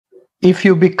If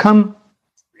you become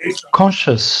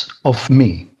conscious of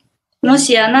me, も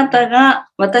しあなたが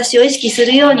私を意識す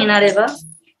るようになれば、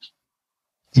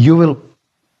you will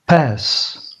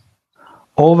pass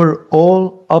over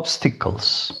all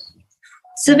obstacles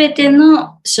すべて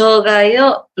の障害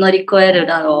を乗り越える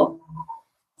だろ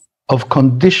う。 of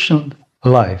conditioned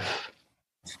life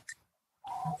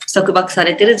束縛さ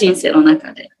れている人生の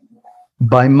中で。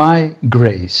by my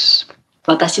grace.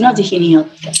 私の慈悲によっ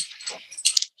て。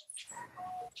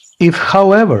If,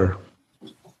 however,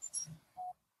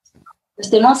 そ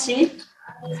してもし、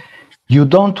you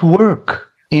don't work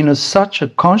in such a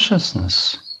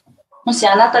consciousness, もし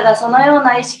あなたがそのよう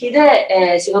な意識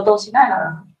で、仕事をしないな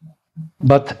ら、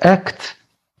but act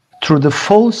through the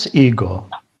false ego,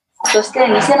 そして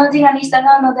偽の自我に従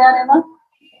うのであれば、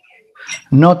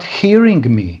not hearing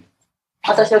me,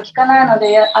 私を聞かないの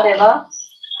であれば、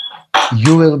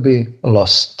you will be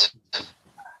lost.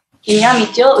 君は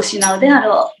道を失うであ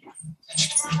ろう。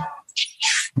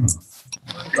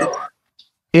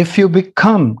If you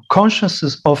become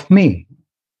conscious of me,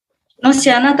 もし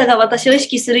あなたが私を意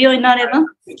識するようになれば、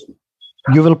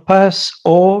you will pass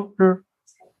over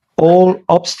all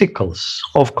obstacles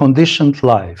of conditioned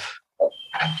life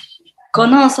こ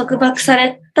の束縛さ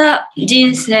れた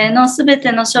人生のすべ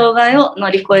ての障害を乗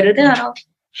り越えるであろ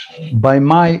う。 by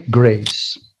my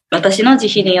grace. 私の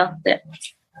慈悲によって。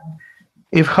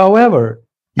 If, however,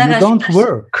 you don't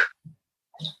work,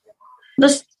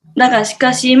 だがし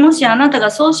かし、もしあなたが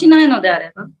そうしないのであ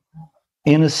れば、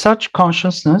 in such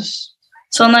consciousness,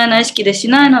 そのような意識でし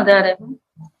ないのであれ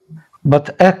ば、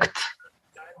 but act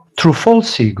through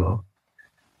false ego,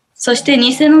 そして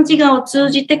偽の自我を通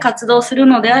じて活動する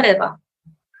のであれば、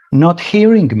 not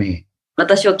hearing me,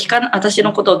 私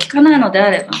のことを聞かないのであ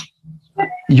れば、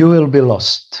 you will be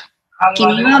lost.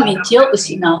 君は道を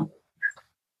失う。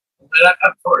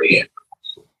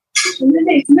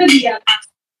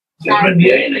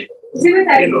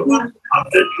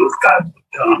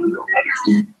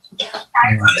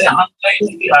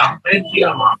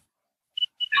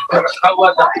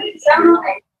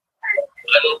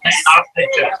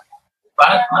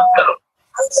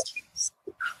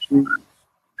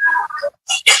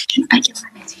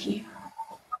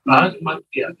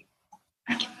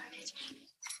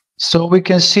So we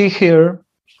can see here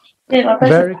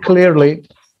very clearly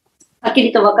はっき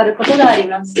りと分かることがあり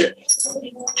ます。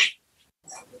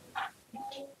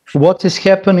 what is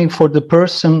happening for the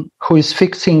person who is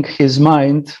fixing his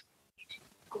mind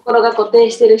心が固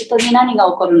定している人に何が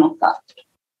起こるのか。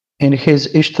 in his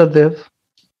Ishtadev,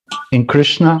 in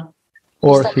Krishna,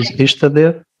 or his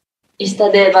Ishtadev, イシ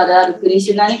タデーバであるクリ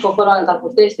シュナに心が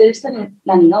固定している人に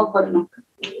何が起こるのか。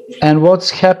 and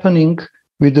what's happening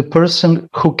with the person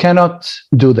who cannot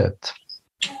do that.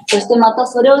 そしてまた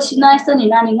それをしない人に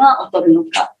何が起こるの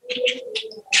か。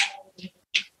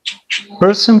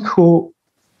 Person who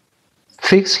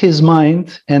fix his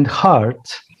mind and heart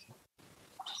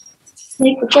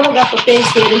心が固定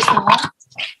している人は、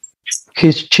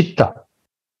 his chitta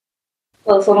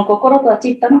その心とはチ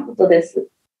ッタのことです。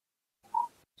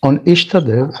 on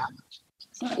Ishtadev,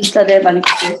 イシタデーバに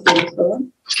固定している人は、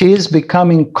 he is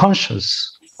becoming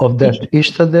conscious of that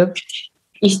Ishtadev,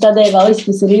 イシタデーバを意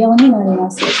識するようになりま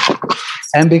す。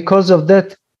 and because of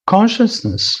that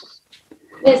consciousness,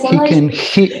 で、その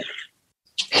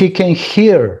he can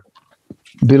hear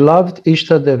beloved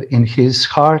Ishtadev in his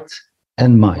heart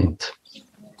and mind.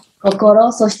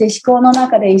 心、そして思考の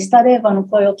中でイシタデーバの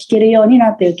声を聞けるようにな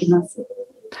っていきます。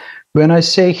 When I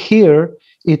say hear,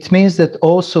 it means that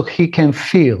also he can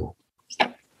feel.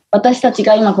 私たち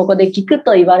が今ここで聞く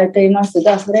と言われています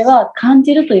が、それは感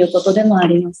じるということでもあ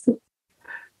ります。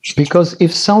 Because if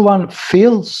someone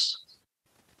feels,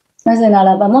 なぜな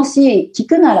らば、もし聞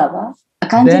くならば、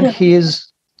感じ then る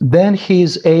he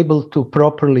is able to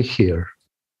properly hear.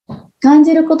 感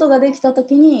じることができたと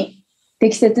きに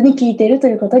適切に聞いていると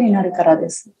いうことになるからで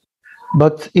す。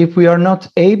 But if we are not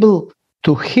able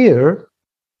to hear,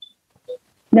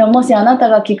 でももしあなた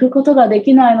が聞くことがで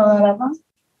きないのならば、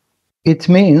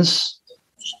 it means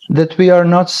that we are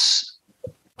not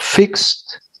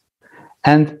fixed,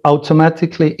 and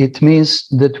automatically it means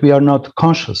that we are not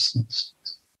conscious.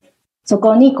 そ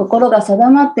こに心が定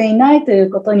まっていないという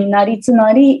ことになり、つ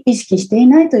まり意識してい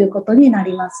ないということにな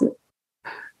ります。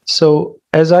 So,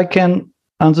 as I can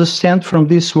understand from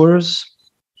these words,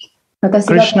 私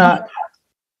が Krishna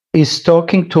is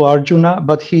talking to Arjuna,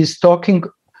 but he is talking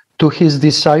to his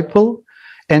disciple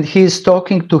and he is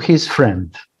talking to his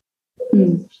friend.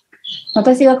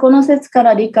 私がこの説か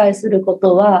ら理解するこ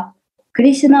とは、ク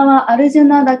リシュナはアルジュ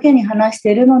ナだけに話し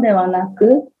ているのではな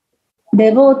く、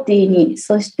デボーティーに、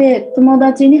そして友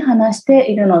達に話し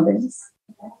ているのです。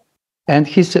And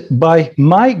he said, by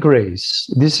my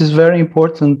grace, this is very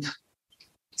important.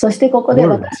 そしてここで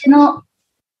私の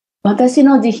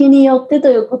慈悲によってと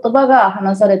いう言葉が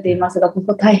話されていますが、こ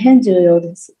こ大変重要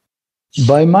です。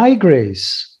By my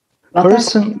grace,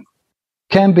 person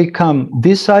can become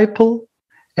disciple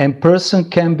and person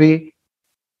can make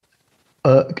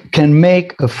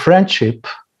a friendship,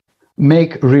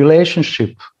 make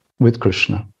relationship with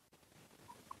Krishna.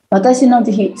 私の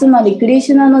慈悲、つまりクリ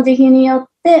シュナの慈悲によっ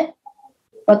て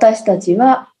私たち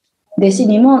は弟子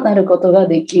にもなることが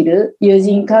できる、友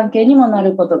人関係にもな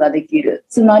ることができる、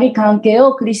つまり関係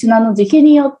をクリシュナの慈悲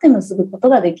によって結ぶこと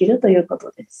ができるというこ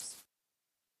とです。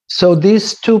So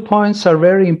these 2 points are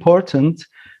very important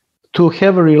to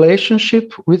have a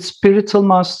relationship with spiritual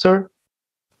master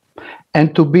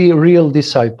and to be a real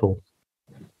disciple.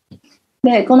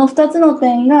 で、この2つの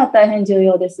点が大変重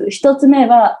要です。1つ目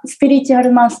はスピリチュア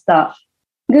ルマスタ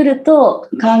ー、グルと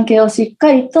関係をしっ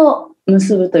かりと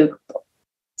結ぶということ。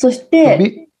そし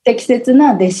て適切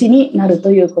な弟子になる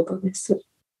ということです。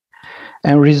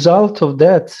And result of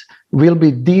that will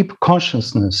be deep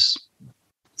consciousness.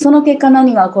 その結果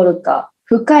何が起こるか、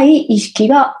深い意識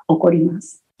が起こりま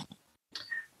す。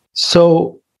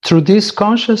So through this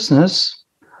consciousness,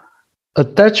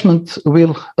 attachment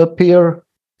will appear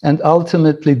and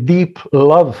ultimately deep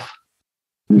love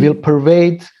will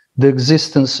pervade the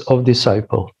existence of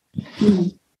disciple.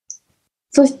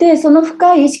 そしてその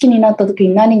深い意識になった時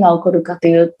に何が起こるかと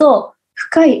いうと、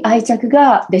深い愛着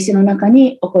が弟子の中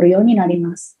に起こるようになり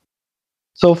ます。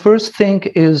So first thing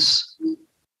is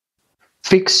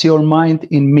fix your mind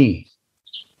in me.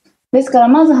 ですから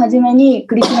まずはじめに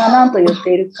クリシュナは何と言っ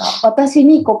ているか、私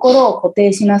に心を固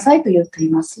定しなさいと言ってい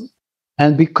ます。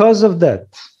And because of that,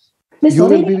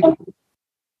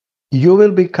 you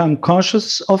will become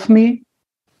conscious of me.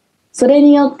 それ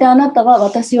によってあなたは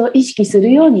私を意識す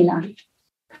るようになる。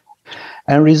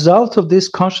And result of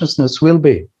this consciousness will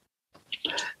be.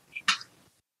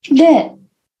 で、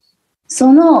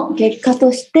その結果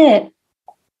として、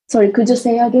Sorry, could you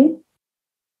say again?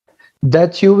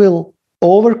 That you will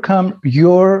overcome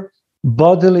your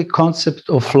bodily concept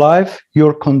of life,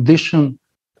 your conditioned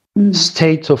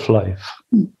state of life.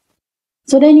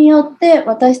 それによって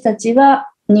私たちは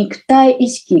肉体意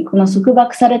識、この束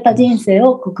縛された人生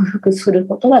を克服する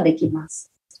ことができま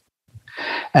す。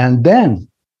And then,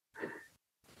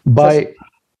 by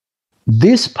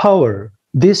this power,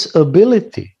 this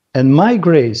ability, and my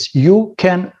grace, you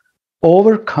can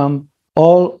overcome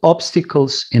all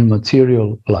obstacles in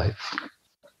material life.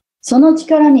 その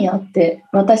力によって、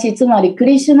私、つまりク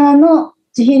リシュナの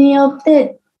慈悲によっ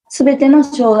て、すべての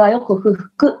障害を克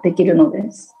服できるの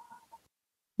です。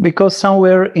Because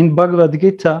somewhere in Bhagavad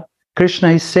Gita,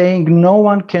 Krishna is saying no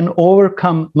one can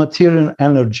overcome material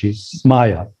energy,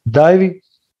 Maya. Daivi.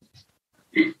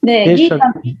 で、ギー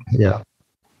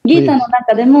タの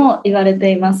中でも言われ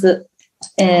ています。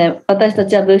私た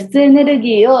ちは物質エネル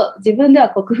ギーを自分では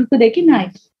克服できな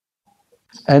い。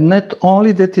And not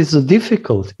only that is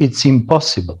difficult, it's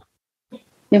impossible.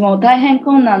 でも大変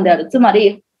困難である。つま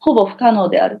り、ほぼ不可能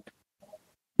である。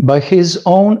By his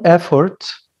own effort,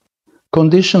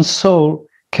 conditioned soul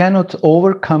cannot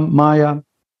overcome Maya.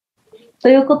 と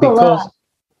いうことは、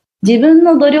自分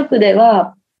の努力で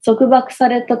は束縛さ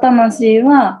れた魂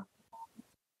は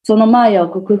そのマーヤを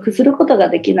克服することが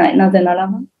できない。なぜなら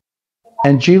ば。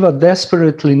And Jiva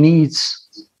desperately needs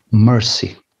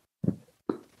mercy.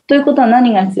 ということは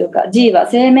何が必要か。ジーバ、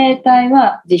生命体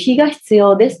は慈悲が必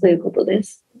要ですということで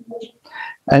す。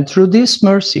And through this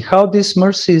mercy, how this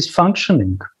mercy is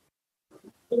functioning?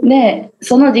 で、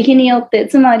その慈悲によって、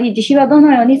つまり慈悲はど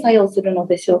のように作用するの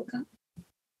でしょうか。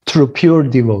Through pure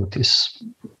devotees.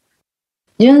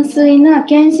 純粋な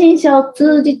献身者を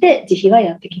通じて慈悲は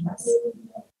やってきます。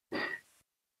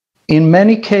In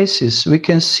many cases, we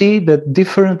can see that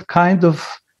different kind of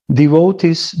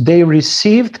devotees, they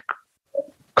received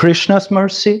Krishna's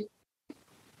mercy.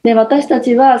 で、私た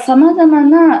ちは様々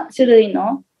な種類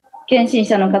の献身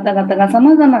者の方々が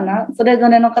様々なそれぞ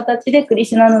れの形でクリ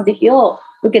シュナの慈悲を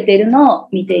受けているのを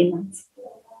見ています。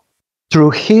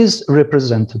Through his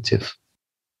representative.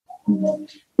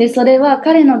 で、それは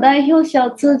彼の代表者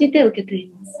を通じて受けてい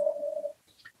ま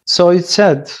す。So it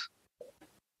said,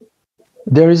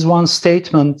 there is one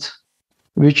statement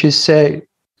which is say,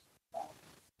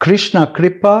 Krishna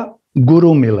Kripa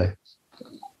Guru Mile.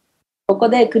 ここ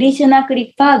でクリシュナク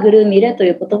リパグルミレと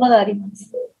いう言葉がありま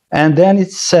す。And then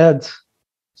it said,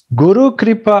 Guru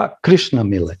Kripa Krishna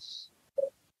Mile.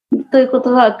 というこ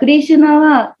とは、クリシュナ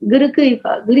はグルクリ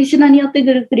パ、クリシュナによって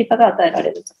グルクリパが与えら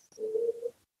れる。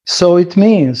So it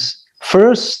means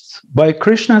First, by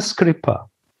Krishna's kripa.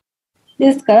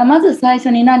 ですから、まず最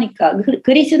初に何か、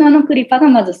クリシュナのクリパが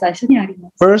まず最初にありま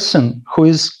す。Person who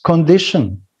is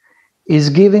conditioned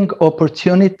is giving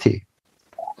opportunity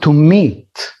to meet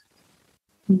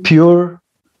pure,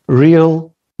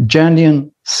 real, genuine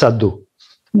sadhu.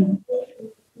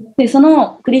 で、そ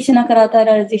のクリシュナから与え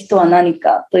られた人は何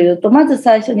かというと、まず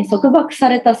最初に束縛さ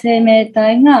れた生命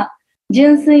体が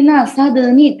純粋なサドゥ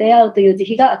に出会うという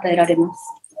慈悲が与えられます。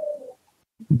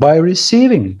By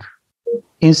receiving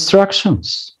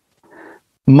instructions,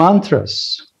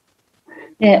 mantras,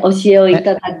 で、教えをい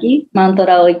ただき、マント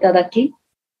ラをいただき、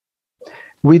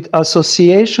with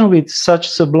association with such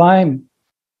sublime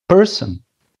person,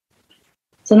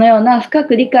 そのような深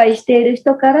く理解している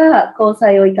人から交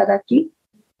際をいただき、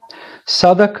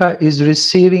sadhaka is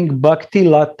receiving bhakti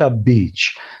lata bij,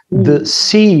 the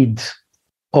seed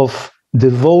of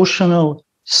devotional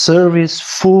service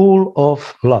full of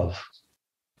love.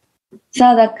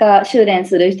 サーダカ修練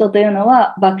する人というの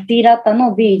はバクティラタ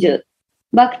のビージュ、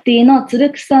バクティのつ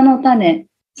る草の種、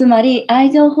つまり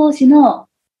愛情奉仕の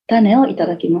種をいた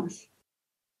だきます。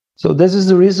So this is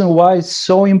the reason why it's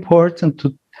so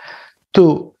important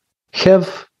to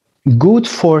have good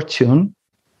fortune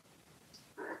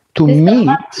to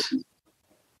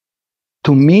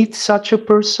meet such a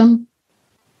person,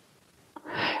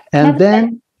 and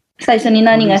then 最初に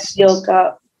何が必要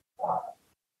か、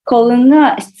幸運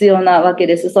が必要なわけ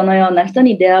です。そのような人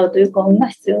に出会うという幸運が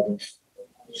必要です。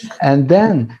and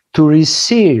then to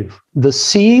receive the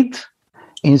seed,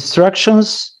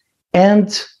 instructions,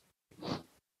 and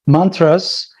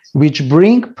mantras which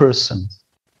bring person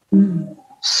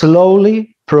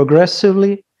slowly,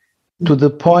 progressively to the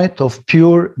point of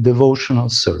pure devotional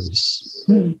service.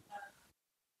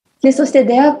 で、そして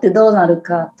出会ってどうなる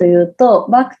かというと、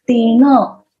バクティ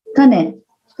の種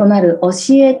となる教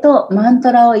えとマン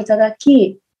トラをいただ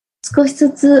き、少しず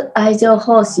つ愛情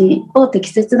奉仕を適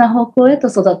切な方向へと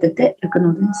育てていく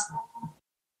のです。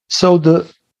So the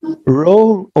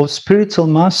role of spiritual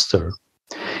master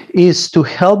is to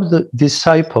help the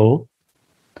disciple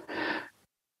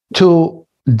to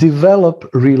develop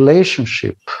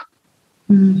relationship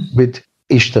with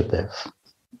Ishtadev.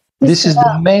 This is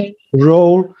the main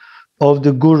role of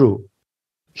the guru.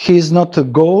 He is not a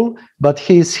goal, but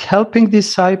he is helping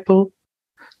disciple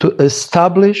to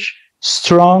establish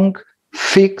strong,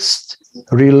 fixed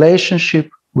relationship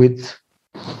with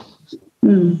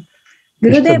グ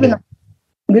ルド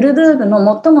ゥーブ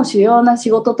の最も主要な仕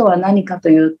事とは何かと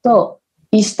いうと、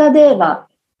イシュタデーバ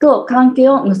と関係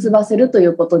を結ばせるとい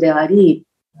うことであり、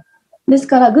です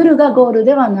からグルがゴール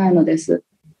ではないのです。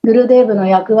グルデーブの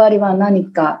役割は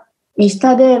何か、イシュ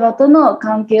タデーバとの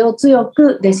関係を強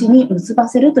く弟子に結ば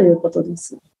せるということで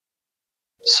す。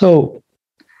So,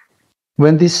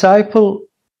 when disciple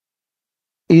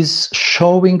is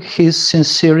showing his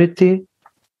sincerity,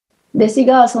 弟子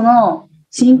がその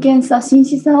真剣さ、真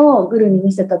摯さをグルに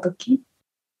見せたとき、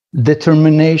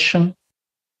determination,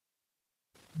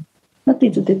 What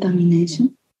is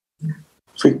determination?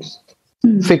 Fixed.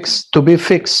 Fixed, to be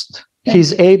fixed.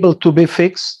 He's able to be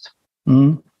fixed.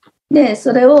 で、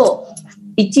それを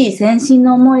一位先進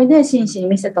の思いで真摯に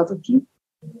見せたとき、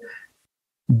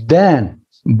Then,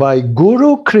 by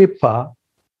Guru Kripa,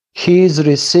 he is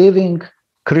receiving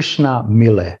Krishna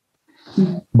Mile.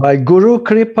 By Guru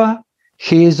Kripa,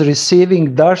 he is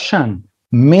receiving darshan,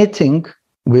 meeting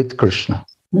with Krishna.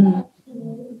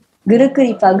 グルク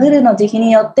リパ、グルの慈悲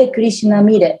によってクリシュナ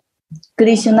ミレ、ク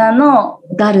リシュナの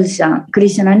ダルシャン、クリ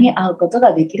シュナに会うこと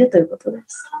ができるということで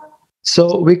す。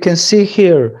So we can see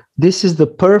here, this is the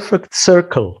perfect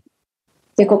circle.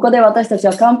 で、ここで私たち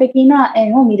は完璧な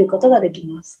円を見ることができ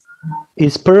ます。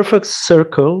It's perfect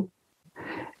circle,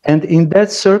 and in that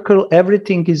circle,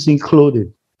 everything is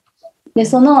included. で、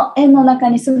その円の中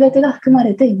に全てが含ま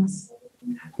れています。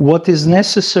What is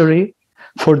necessary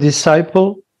for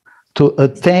disciple to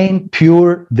attain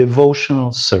pure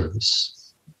devotional service?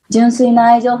 純粋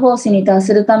な愛情奉仕に達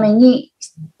するために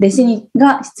弟子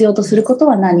が必要とすること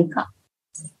は何か。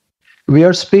We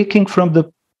are speaking from the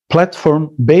platform,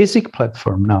 basic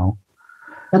platform now.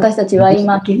 私たちは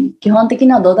今、基本的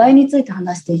な土台について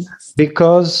話しています。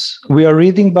Because we are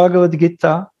reading Bhagavad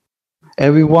Gita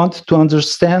and we want to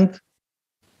understand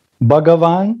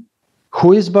Bhagavan.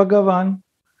 Who is Bhagavan?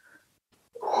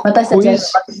 私たちは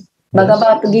バガ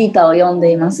バットギータを読ん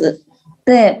でいます。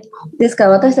ですか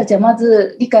ら私たちはま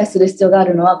ず理解する必要があ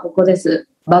るのはここです。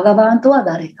バガバンとは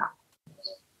誰か。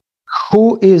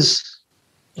Who is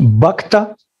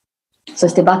Bhakta? そ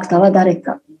してバクタは誰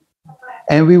か。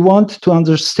And we want to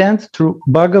understand through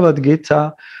Bhagavad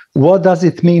Gita, what does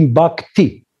it mean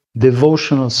bhakti,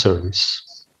 devotional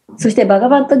service? そしてバガ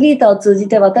バットギータを通じ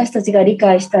て私たちが理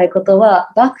解したいこと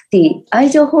は、バクティ、愛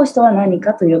情奉仕とは何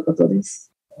かということで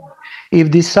す。If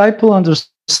disciple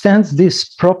understands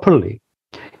this properly,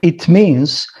 it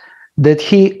means that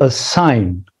he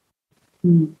assigned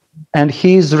and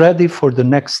he is ready for the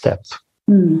next step.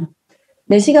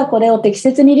 弟子がこれを適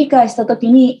切に理解したと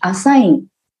きに、アサイン、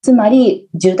つまり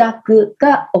受諾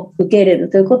が受け入れる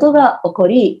ということが起こ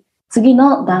り、次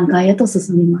の段階へと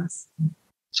進みます。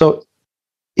So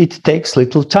it takes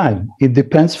little time. It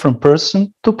depends from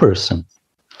person to person.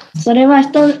 それは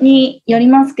人により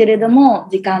ますけれども、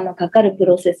時間のかかるプ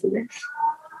ロセスです。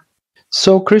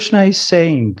So Krishna is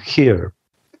saying here,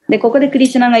 で、ここでクリ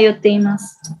シュナが言っていま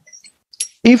す。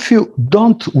If you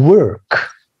don't work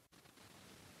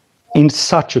in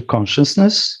such a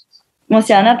consciousness, も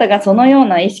しあなたがそのよう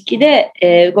な意識で、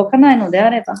動かないのであ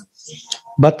れば、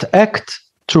but act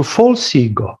through false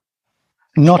ego,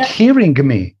 not hearing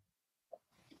me,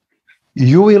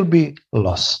 you will be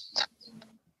lost.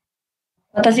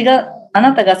 あ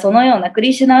なたがそのようなク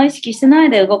リシュナを意識しない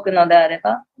で動くのであれ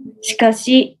ば、しか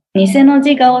し、偽の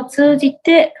自我を通じ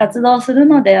て活動する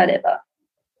のであれば、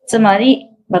つまり、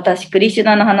私、クリシュ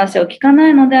ナの話を聞かな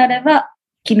いのであれば、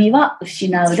君は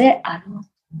失うである。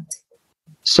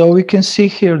So we can see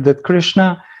here that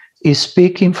Krishna is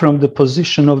speaking from the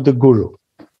position of the Guru.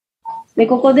 で、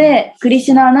ここでクリ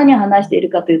シュナは何を話している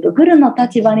かというと、グルの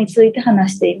立場について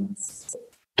話しています。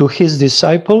To his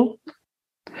disciple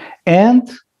and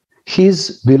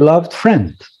his beloved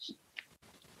friend.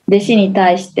 弟子に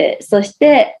対して、そし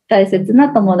て大切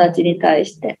な友達に対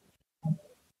して。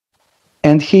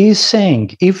And he is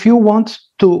saying, if you want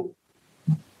to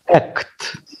act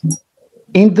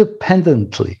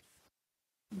independently,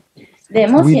 で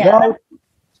もし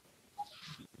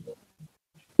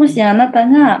あなた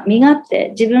が身勝手、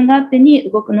自分勝手に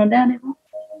動くのであれば、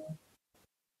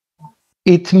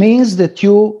it means that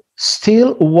you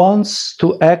still wants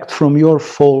to act from your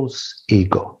false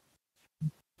ego.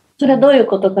 それはどういう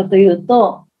ことかという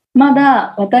と、ま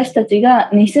だ私たち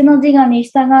が偽の自我に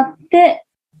従って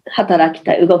働き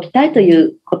たい、動きたいとい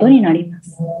うことになりま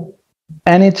す。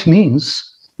And it means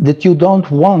that you don't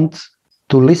want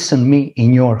to listen me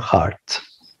in your heart.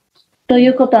 とい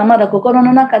うことはまだ心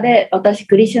の中で私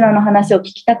クリシュナの話を聞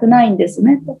きたくないんです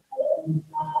ね。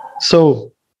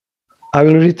So I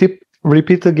will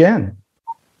repeat again.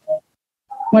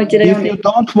 もう一度読 If んで you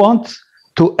don't want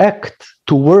to act,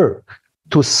 to work,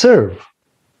 to serve,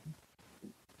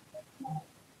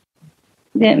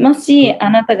 で、もしあ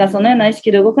なたがそのような意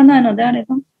識で動かないのであれ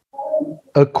ば、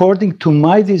according to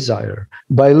my desire,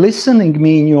 by listening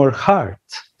me in your heart,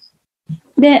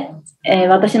 で、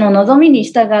私の望みに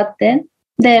従って、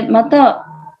で、ま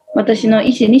た私の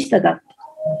意思に従って、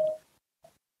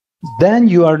then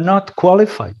you are not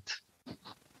qualified.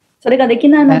 それができ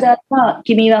ないのであれば、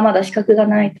君はまだ資格が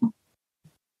ないと。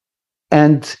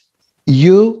And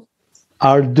you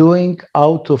are doing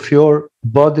out of your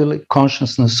bodily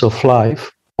consciousness of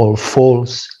life or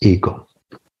false ego.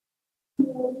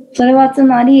 それはつ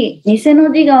まり、偽の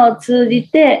自我を通じ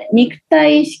て肉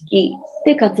体意識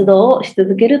で活動をし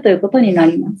続けるということにな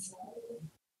ります。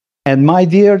And my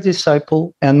dear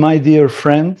disciple and my dear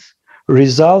friend,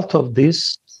 result of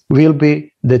this will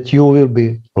be that you will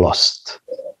be lost.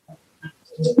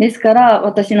 ですから、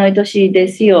私の愛しい弟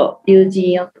子よ、友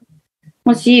人よと。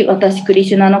もし私、クリ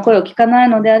シュナの声を聞かない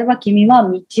のであれば、君は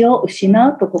道を失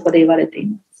うとここで言われてい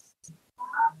ます。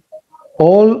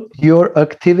All your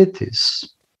activities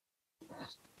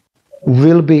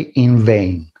will be in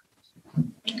vain.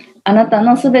 あなた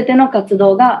のすべての活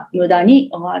動が無駄に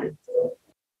終わる。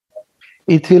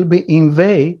It will be in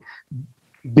vain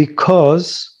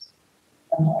because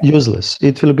useless.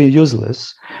 It will be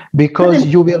useless because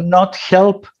you will not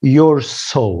help your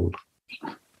soul.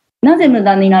 なぜ無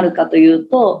駄になるかという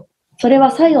と、それは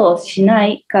作用しな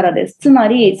いからです。つま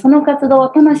り、その活動は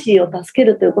魂を助け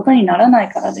るということにならない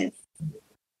からです。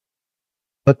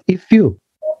But if you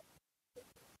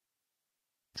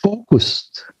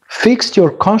fixed your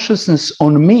consciousness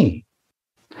on me,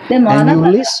 でも and you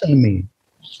listen me,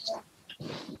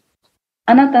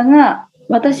 あなたが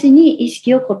私に意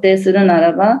識を固定するな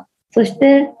らば、そし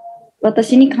て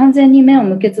私に完全に目を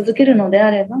向け続けるので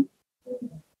あれば、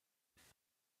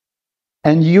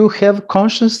and you have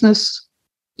consciousness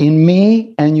in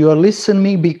me and you are listening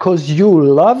me because you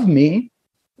love me,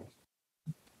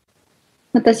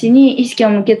 私に意識を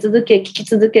向け続け、聞き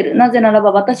続ける。なぜなら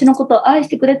ば私のことを愛し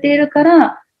てくれているか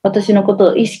ら、私のこ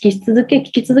とを意識し続け、聞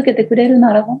き続けてくれる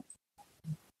ならば、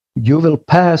you will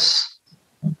pass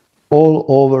all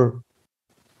over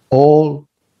all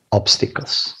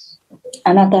obstacles.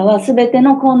 あなたはすべて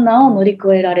の困難を乗り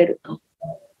越えられると。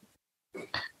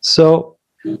So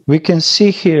we can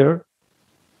see here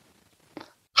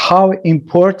how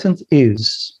important it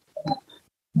is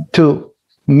to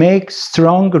make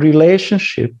strong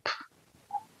relationship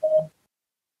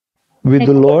with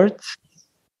the Lord,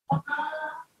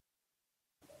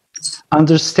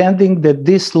 understanding that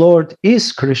this Lord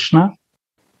is Krishna.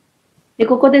 で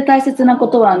ここで大切なこ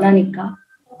とは何か、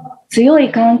強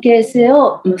い関係性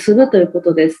を結ぶというこ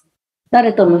とです。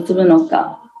誰と結ぶの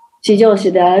か、至上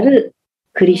主である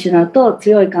クリシュナと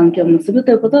強い関係を結ぶ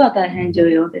ということが大変重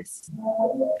要です。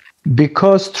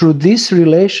Because through this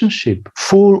relationship,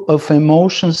 full of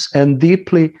emotions and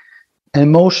deeply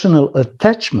emotional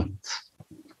attachment,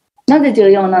 なぜ重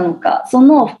要なのか、そ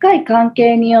の深い関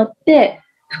係によって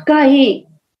深い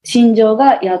心情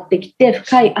がやってきて、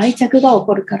深い愛着が起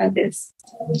こるからです。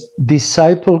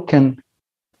disciple can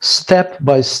step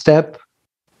by step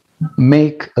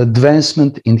make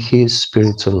advancement in his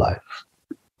spiritual life.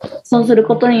 そうする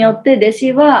ことによって弟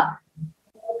子は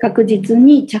確実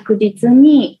に着実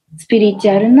にスピリチ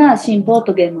ュアルな進歩を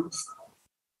遂げます。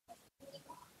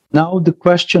Now the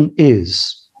question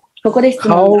is, ここで質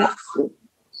問が。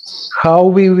how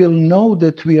we will know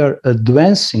that we are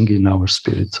advancing in our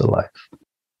spiritual life?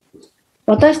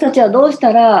 私たちはどうし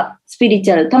たらスピリ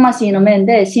チュアル、魂の面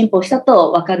で進歩した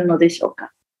と分かるのでしょう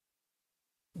か。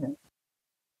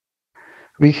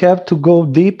We have to go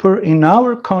deeper in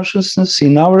our consciousness,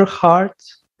 in our heart,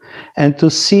 and to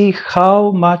see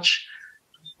how much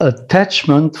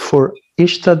attachment for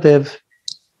Ishtadev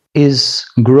is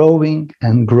growing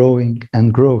and growing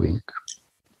and growing.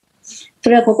 そ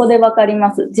れはここで分かり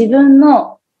ます。自分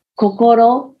の心、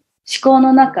思考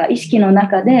の中、意識の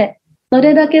中でど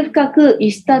れだけ深く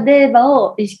イシタデーバ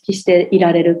を意識してい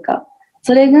られるか、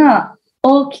それが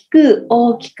大きく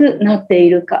大きくなってい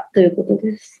るかということ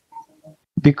です。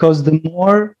Because the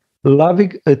more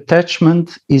loving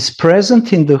attachment is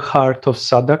present in the heart of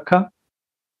Sadhaka,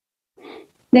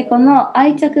 で、この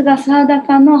愛着がサーダ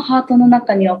カのハートの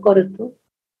中に起こると、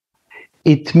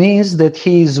it means that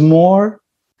he is more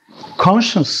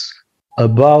conscious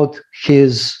about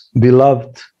his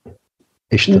beloved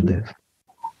Ishtadev.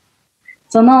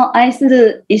 その愛す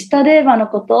るイシタデーバの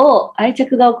ことを愛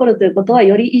着が起こるということは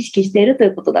より意識しているとい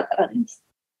うことだからです。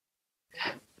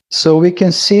So we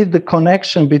can see the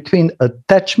connection between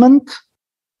attachment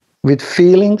with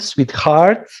feelings, with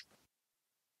heart,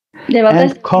 で、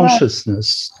 and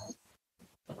consciousness.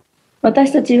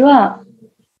 私たちは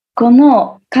こ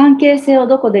の関係性を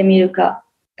どこで見るか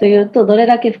というと、どれ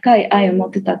だけ深い愛を持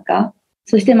ってたか、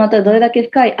そしてまたどれだけ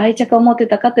深い愛着を持って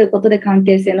たかということで関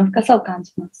係性の深さを感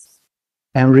じます。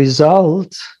And result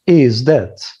is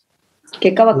that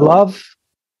結果はこ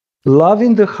う。love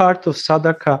in the heart of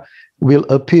Sadhaka will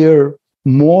appear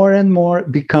more and more,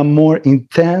 become more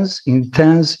intense,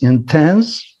 intense,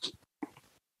 intense.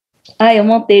 愛を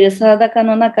持っているサーダカ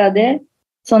の中で、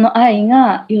その愛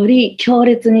がより強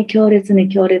烈に強烈に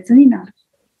強烈になる。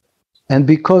And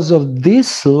because of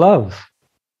this love,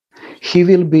 he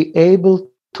will be able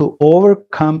to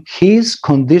overcome his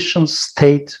conditioned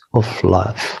state of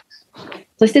love.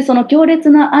 そしてその強烈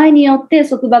な愛によって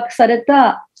束縛され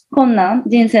た困難、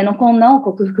人生の困難を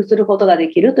克服することがで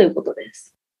きるということで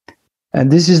す。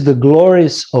And this is the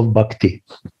glories of bhakti.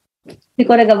 で、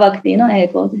これがバクティの栄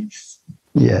光です。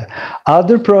Yeah.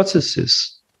 Other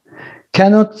processes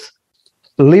cannot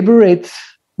liberate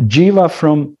jiva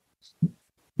from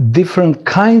different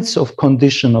kinds of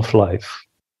condition of life.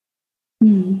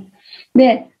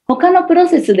 で、他のプロ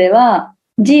セスでは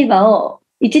ジーバを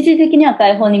一時的には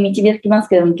解放に導きます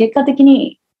けれども、結果的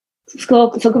に束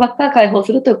縛から解放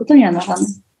するということにはならない。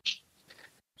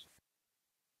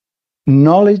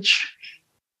Knowledge,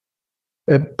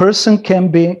 a person can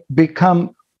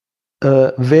become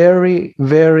very,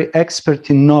 very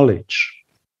expert in knowledge.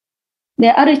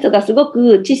 で、ある人がすご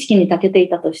く知識に長けてい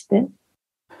たとして、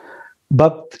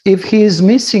But if he is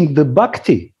missing the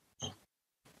bhakti,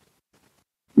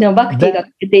 でもバクティが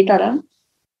欠けていたら、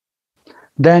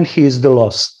then he is the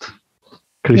lost.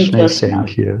 Krishna is saying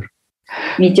here.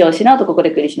 道を失うとここ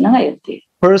でクリシュナが言っている。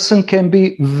Person can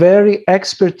be very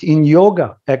expert in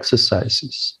yoga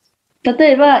exercises.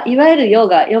 例えば、いわゆるヨ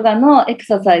ガのエク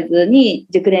ササイズに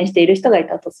熟練している人がい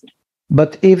たとする。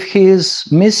But if he is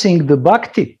missing the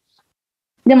bhakti,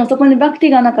 でもそこにバクテ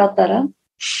ィがなかったら、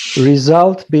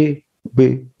result be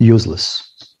useless.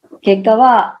 結果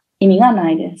は意味がな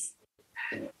いです。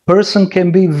Person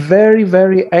can be very,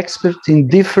 very expert in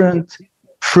different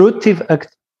fruitive activities.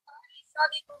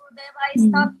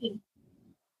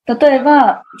 例え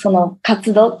ば、その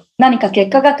活動、何か結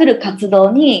果が来る活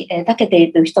動に長けて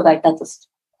いる人がいたとす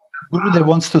る。Gurudev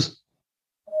wants to.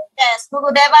 Yes,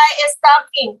 Gurudeva is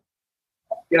talking.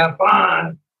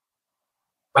 Japan,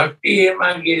 Bhakti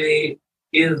Hemagiri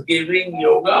is giving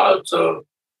yoga also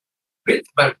with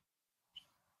Bhakti.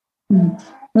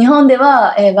 日本で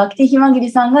は、バクティヒマギ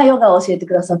リさんがヨガを教えて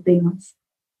くださっています。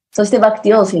そしてバクテ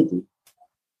ィを教えている。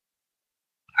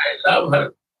I love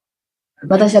her.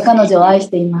 私は彼女を愛し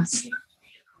ています。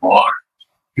Or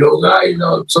yoga is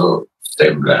also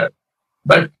similar,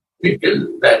 but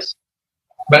little less.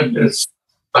 But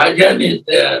bhajan is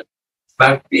there,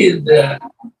 bhakti is there,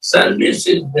 service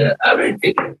is there,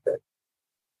 everything is there.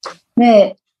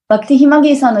 で、バクティヒマギ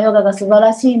リさんのヨガが素晴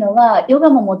らしいのは、ヨガ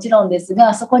ももちろんです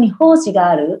が、そこに奉仕が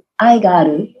ある、愛があ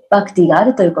る、バクティがあ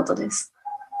るということです。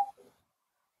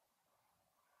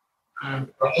I'm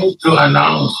proud to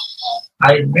announce,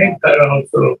 I make her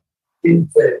also in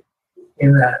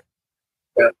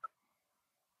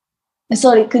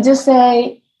Sorry, could you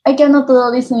say, I cannot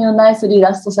listen you nicely,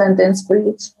 last sentence,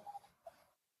 please.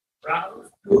 Proud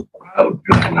to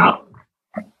announce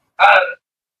her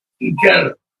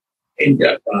teacher in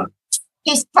Japan.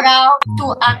 He's proud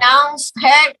to announce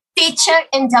her teacher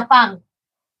in Japan.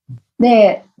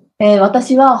 で、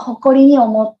私は誇りに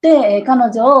思って、彼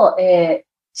女を、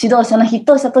指導者の筆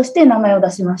頭者として名前を出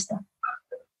しました。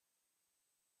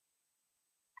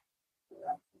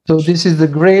So this is the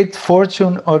great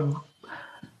fortune of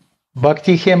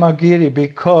Bhakti Hemagiri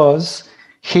because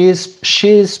she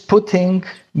is putting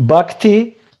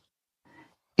Bhakti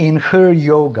in her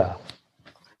yoga.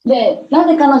 で、なん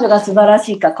で彼女が素晴ら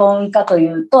しいか、幸運かと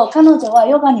いうと、彼女は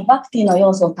ヨガにバクティの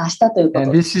要素を足したということ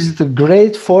And です。this is the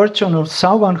great fortune of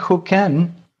someone who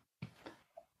can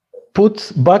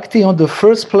put Bhakti on the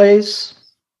first place,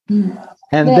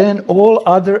 and then all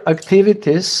other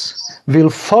activities will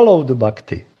follow the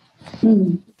Bhakti.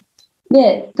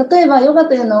 で、例えばヨガ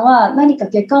というのは何か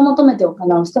結果を求めて行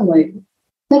う人もいる。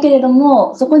だけれど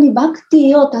も、そこにバクテ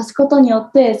ィを足すことによ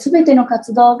って、すべての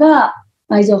活動が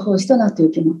愛情奉仕となって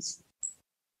いきます。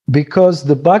Because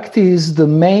the Bhakti is the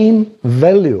main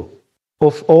value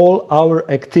of all our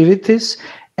activities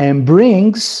and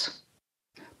brings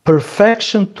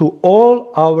perfection to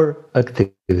all our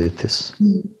activities.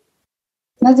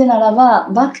 なぜならば、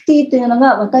バクティというの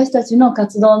が私たちの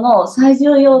活動の最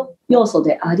重要要素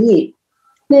であり、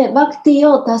で、バクティ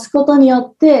を足すことによ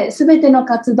って、すべての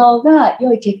活動が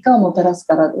良い結果をもたらす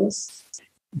からです。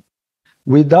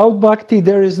Without Bhakti,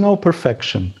 there is no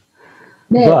perfection.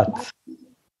 で、 But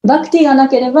バクティがな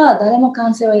ければ誰も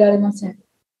完成を得られません。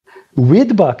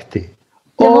with Bhakti,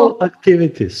 all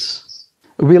activities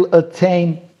will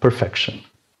attain perfection.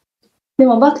 で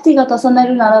も、バクティが重ね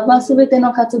るならば、すべて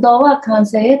の活動は完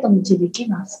成へと導き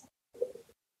ます。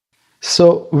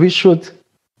So we should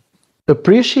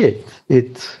appreciate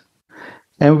it,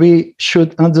 and we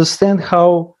should understand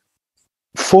how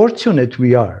fortunate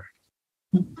we are.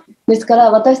 ですから、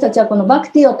私たちはこのバ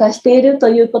クティを足していると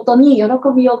いうことに喜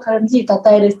びを感じ、称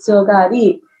える必要があ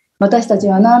り、私たち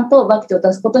はなんとバクティを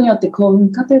足すことによって幸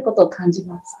運かということを感じ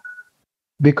ます。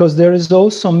Because there is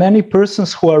also many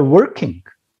persons who are working.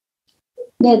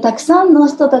 で、たくさんの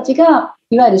人たちが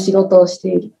いわゆる仕事をして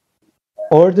いる。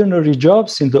Ordinary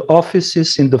jobs in the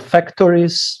offices, in the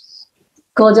factories.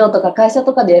 工場とか会社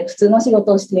とかで普通の仕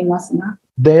事をしていますが、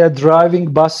They are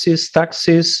driving buses,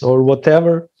 taxis, or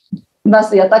whatever. バ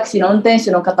スやタクシーの運転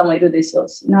手の方もいるでしょう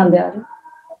し、なんである。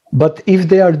But if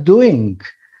they are doing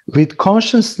with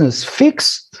consciousness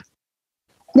fixed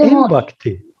で in も、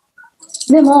bhakti,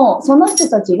 でもその人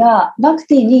たちがバク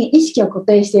ティに意識を固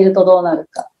定しているとどうなる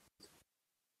か。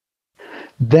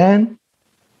then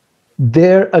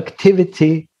their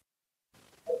activity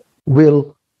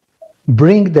will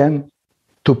bring them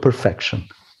to perfection.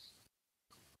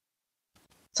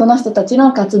 その人たち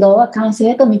の活動は完成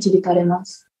へと導かれま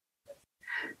す。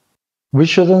We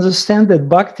should understand that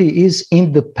bhakti is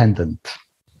independent.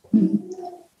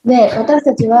 で、私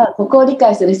たちはここを理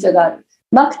解する必要がある。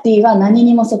バクティは何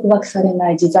にも束縛されな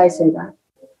い自在性がある。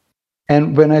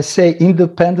And when I say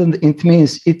independent, it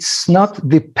means it's not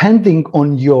depending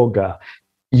on yoga.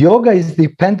 Yoga is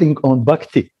depending on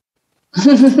bhakti.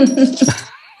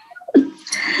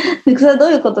 でそれはど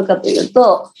ういうことかという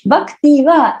と、バクティ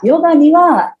はヨガに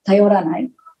は頼らな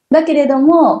い。だけれど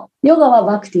も、ヨガは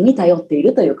バクティに頼ってい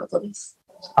るということです。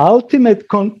Ultimate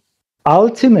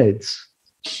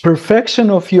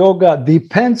perfection of yoga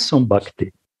depends on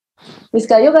bhakti. です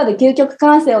から、ヨガで究極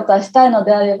完成を達したいの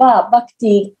であれば、バクテ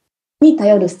ィに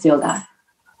頼る必要が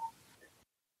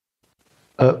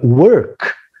ある。Work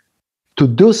to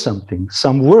do something,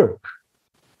 some work.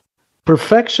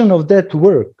 Perfection of that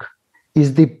work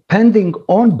is depending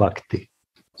on bhakti.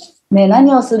 ね、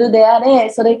何をするであれ、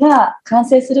それが完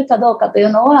成するかどうかという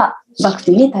のは、バク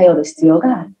ティに頼る必要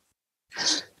がある。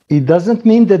it doesn't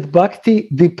mean that bhakti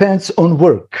depends on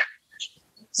work.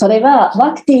 それは、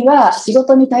バクティは仕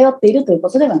事に頼っているというこ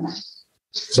とではない。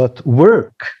But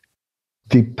work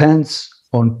depends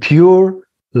on pure,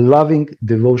 loving,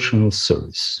 devotional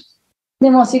service. で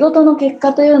も仕事の結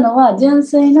果というのは純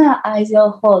粋な愛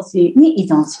情奉仕に依存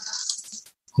しま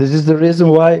す。This is the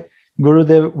reason why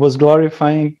Gurudev was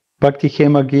glorifying Bhakti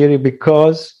Hemagiri,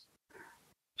 because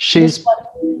she's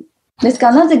ですか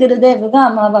らなぜグルデーブが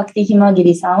バクティヒマギ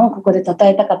リさんをここで称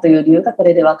えたかという理由がこ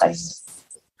れでわかります。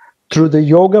through the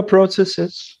yoga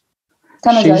processes,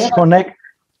 彼女は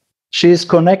she is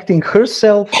connecting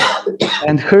herself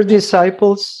and her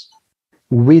disciples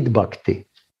with bhakti.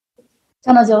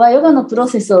 彼女はヨガのプロ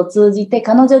セスを通じて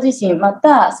彼女自身ま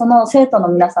たその生徒の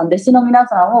皆さん、弟子の皆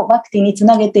さんをバクティにつ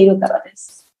なげているからで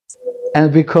す。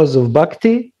And because of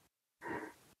bhakti,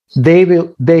 they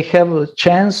have a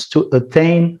chance to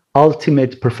attain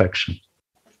ultimate perfection.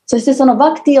 そしてその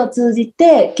バクティを通じ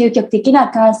て究極的な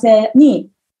完成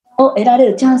を得られ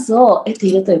るチャンスを得て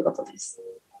いるということです。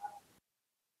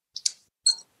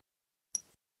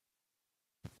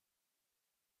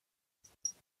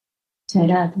じゃあ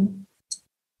ラード。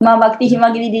バクティヒ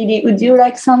マギリディディ、would you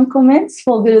like some comments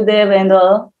for Gurudev and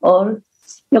all?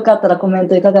 よかったらコメン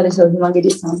トいかがでしょう、ヒマギ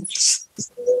リさん。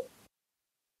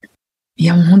い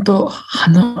やもう本当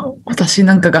私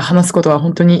なんかが話すことは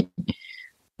本当に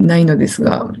ないのです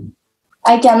が。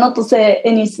I cannot say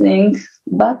anything,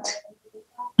 but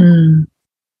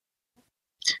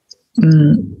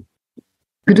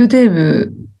グルデー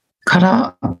ブか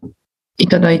らい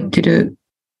ただいている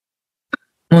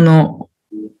もの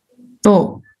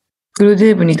と、グル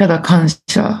デーブにただ感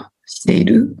謝してい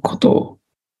ること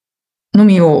の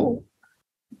みを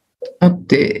持っ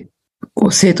て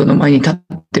生徒の前に立っ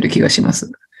てる気がします。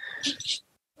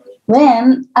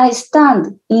When I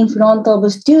stand in front of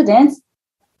students,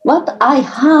 what I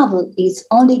have is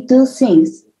only two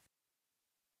things.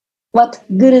 What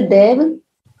Gurudev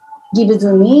gives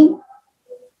me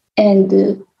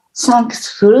and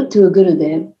thankful to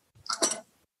Gurudev.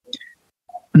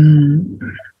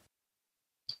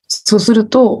 そうする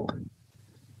と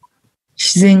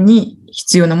自然に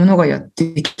必要なものがやっ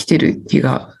てきてる気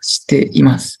がしてい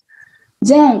ます。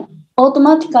Then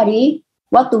automatically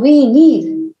what we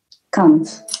need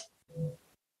comes.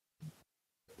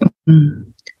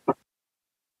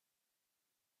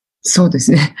 そうで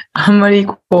すね。あんまり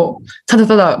ただ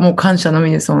ただもう感謝の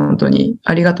みです。本当に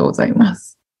ありがとうございま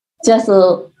す。Just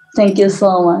thank you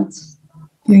so much.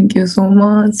 Thank you so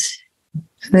much.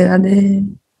 それだね。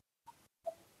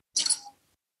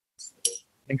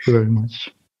Thank you very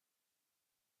much.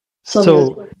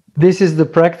 So this is the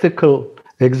practical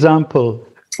example.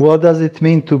 What does it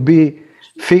mean to be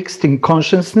fixed in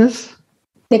consciousness?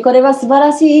 でこれは素晴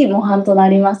らしい模範とな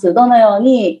ります。どのよう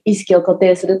に意識を固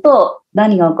定すると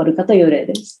何が起こるかという例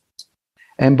です。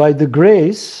And by the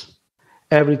grace,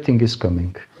 everything is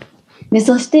coming. で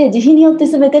そして慈悲によって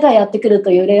全てがやってくる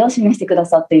という例を示してくだ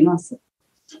さっています。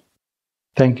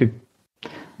Thank you.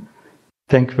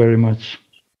 Thank you very much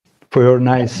for your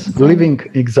nice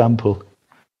living example.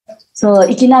 そう、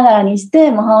生きながらにし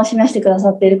て模範を示してくだ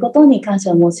さっていることに感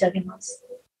謝を申し上げます。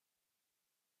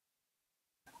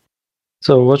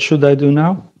So what should I do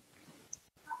now?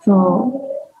 そ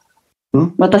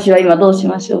う。私は今どうし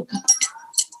ましょうか。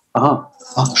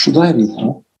should I read?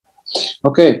 Huh?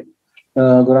 Okay,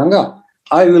 Guranga,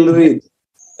 I will read.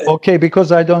 Okay,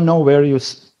 because I don't know where you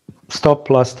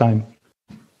stopped last time.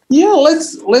 Yeah,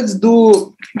 let's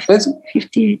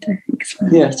 58, I think.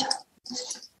 Yeah.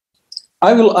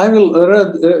 I will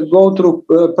go through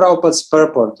Prabhupada's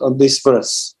purport on this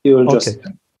verse. You will just.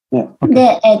 Okay. Yeah.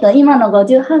 で、今の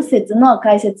58節の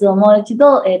解説をもう一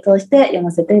度、通して読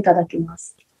ませていただきま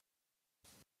す。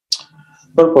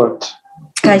Purport.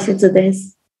 解説で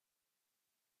す。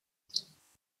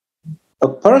A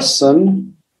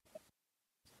person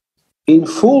in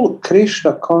full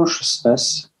Krishna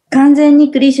consciousness 完全に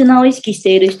クリシュナを意識し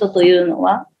ている人というの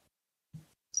は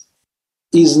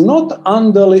is not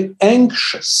unduly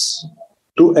anxious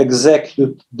to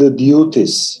execute the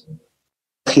duties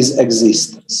of his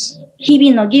existence.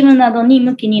 日々の義務などに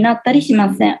向きになったりし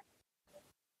ません。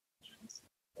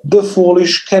The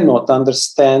foolish cannot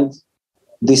understand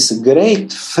this great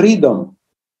freedom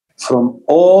from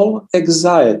all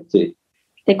anxiety.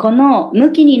 で、この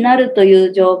向きになるとい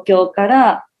う状況か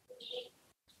ら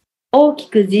大き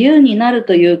く自由になる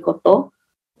ということ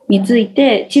につい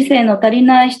て知性の足り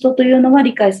ない人というのは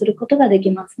理解することができ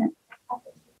ません。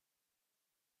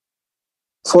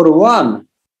For one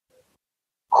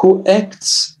who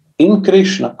acts in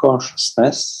Krishna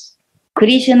consciousness, ク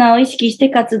リシュナを意識して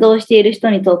活動している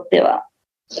人にとっては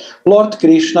Lord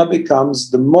Krishna becomes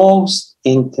the most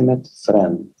intimate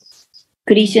friend.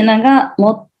 クリシュナが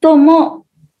最も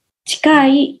近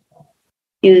い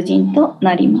友人と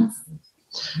なります。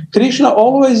Krishna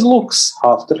always looks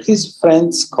after his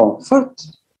friend's comfort.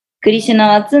 クリシュナ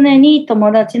は常に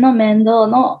友達の面倒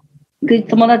の、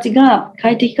友達が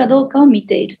快適かどうかを見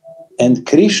ている。And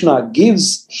Krishna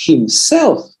gives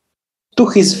himself to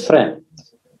his friend.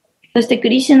 そしてク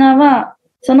リシュナは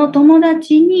その友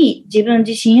達に自分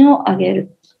自身をあげ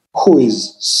る。Who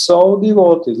is so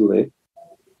devotedly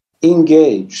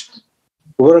engaged,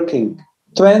 working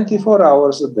 24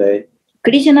 hours a day.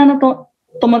 クリシュナの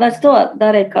友達とは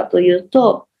誰かという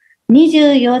と、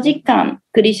24時間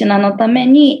クリシュナのため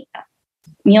に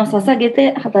身を捧げ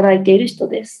て働いている人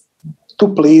です。To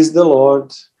please the Lord.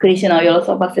 クリシュナを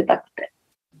喜ばせたくて。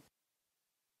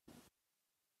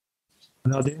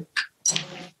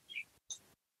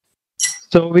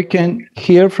So we can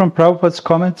hear from Prabhupada's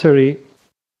commentary,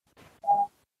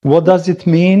 what does it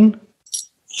mean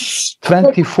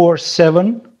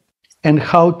 24/7 and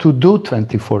how to do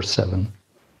 24/7?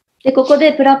 で、ここ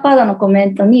でプラパーダのコメ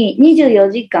ントに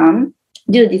24時間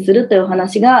従事するという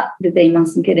話が出ていま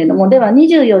すけれども、では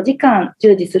24時間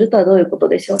従事するとはどういうこと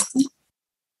でしょうか？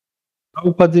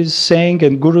 Prabhupada is saying,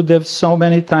 and Gurudev so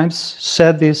many times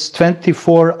said this,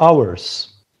 24 hours.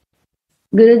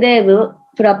 グルデーブ、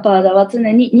プラパーダは常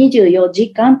に24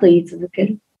時間と言い続け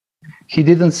る。He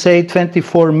didn't say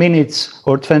 24 minutes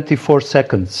or 24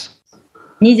 seconds.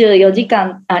 24時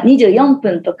間、24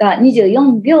分とか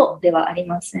24秒ではあり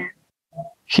ません。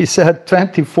He said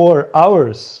 24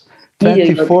 hours,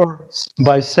 24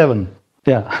 by 7.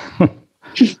 Yeah.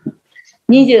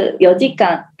 24時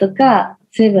間とか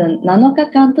7、7日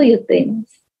間と言っていま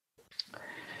す。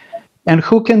And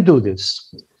who can do this?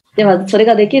 では、それ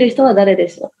ができる人は誰で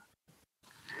しょ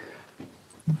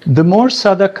The more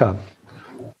sadhaka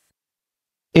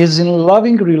is in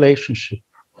loving relationship,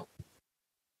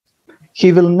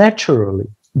 he will naturally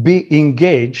be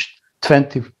engaged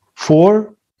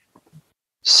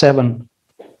 24/7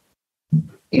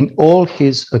 in all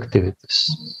his activities.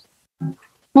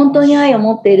 本当に愛を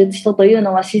持っている人という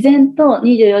のは自然と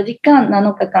24時間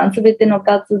7日間すべての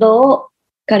活動を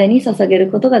彼に捧げ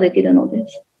ることができるので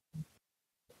す。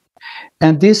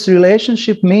And this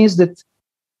relationship means that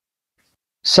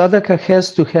sadhaka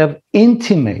has to have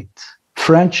intimate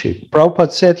friendship.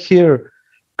 Prabhupada said here,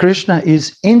 Krishna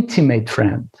is intimate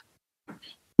friend.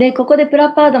 で、ここでプ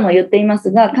ラパーダも言っていま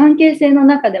すが、関係性の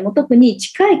中でも特に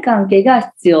近い関係が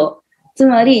必要。つ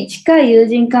まり、近い友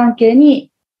人関係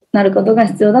になることが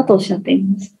必要だとおっしゃってい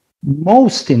ます。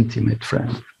Most intimate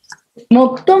friend. 最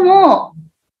も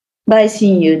大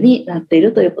親友になってい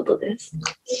るということです。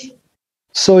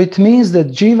So it means that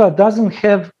Jiva doesn't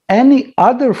have any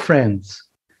other friends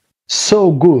so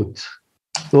good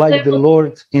like the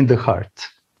Lord in the heart.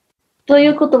 とい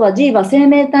うことは、ジーバ生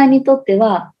命体にとって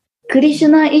は、クリシュ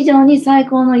ナ以上に最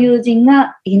高の友人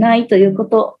がいないというこ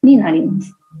とになりま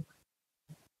す。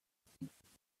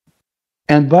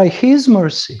And by his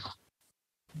mercy,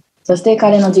 そして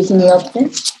彼の慈悲によって、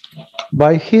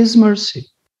by his mercy,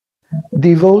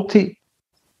 devotee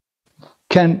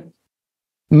can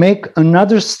make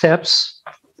another steps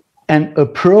and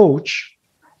approach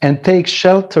and take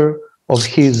shelter of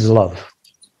his love.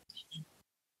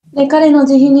 で、彼の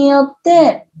慈悲によっ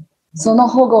てその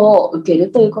保護を受け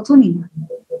るということになる。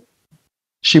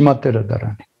Shrimati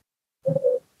Radharani.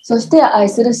 そして愛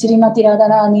するシリマティラダ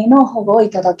ラーニの保護を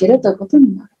いただけるということ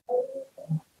になる。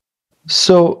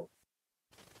So,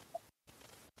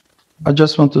 I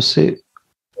just want to say,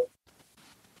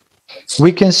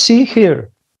 we can see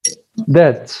here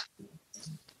that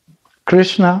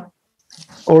Krishna,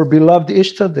 or beloved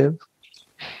Ishtadev,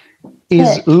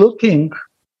 is looking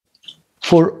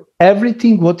for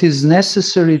everything what is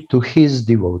necessary to his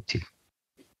devotee.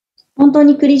 本当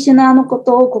にクリシュナのこ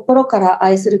とを心から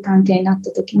愛する関係になっ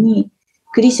たときに、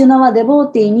クリシュナはデボー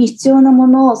ティーに必要なも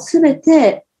のをすべ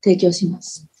て提供しま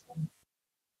す。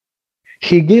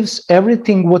He gives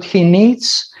everything what he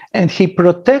needs and he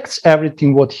protects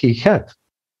everything what he had.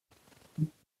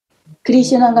 クリ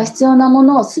シュナが必要なも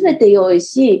のをすべて用意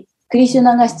し、クリシュ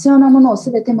ナが必要なものをす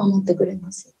べて守ってくれ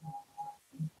ます。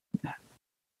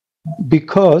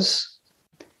Because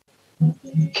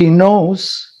he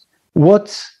knows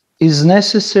what is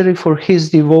necessary for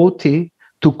his devotee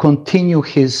to continue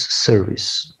his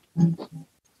service.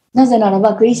 なぜなら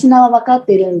ば、クリシュナは分かっ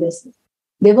ているんです。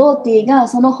デボーティーが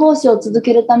その奉仕を続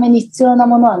けるために必要な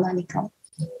ものは何か。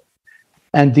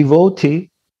And devotee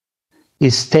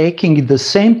is taking, at the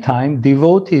same time,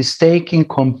 devotee is taking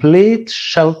complete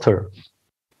shelter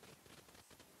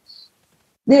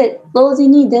で、同時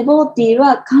にデボーティー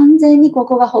は完全にこ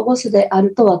こが保護者であ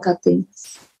ると分かっていま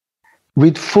す。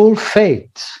with full faith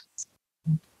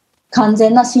完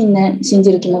全な信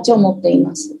じる気持ちを持ってい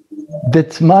ます。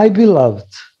that my beloved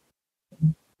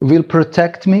will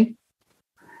protect me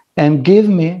and give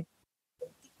me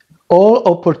all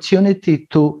opportunity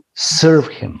to serve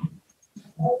him.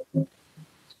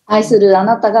 愛するあ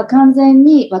なたが完全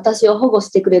に私を保護し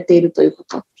てくれているというこ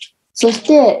と。そし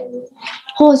て、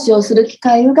奉仕をする機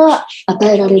会が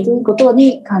与えられるということ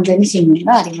に完全に信念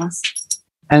があります。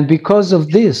And because of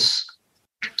this,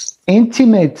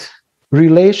 intimate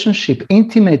relationship,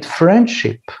 intimate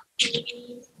friendship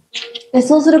で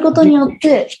そうすることによっ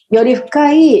て、より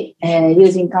深い、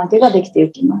友人関係ができて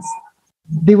いきます。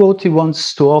devotee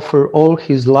wants to offer all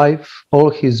his life, all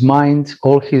his mind,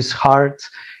 all his heart,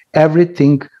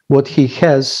 everything what he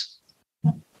has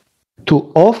to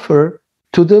offer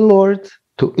to the Lord,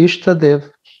 to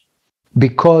Ishtadev,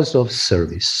 because of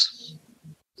service.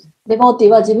 デボーティ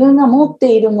は自分が持っ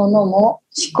ているものも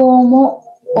思考も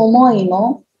思い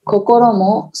も心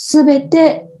もすべ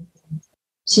て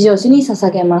至上主に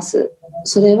捧げます。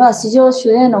それは至上主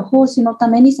への奉仕のた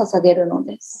めに捧げるの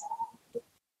です。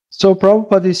So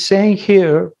Prabhupada is saying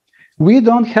here, we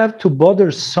don't have to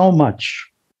bother so much.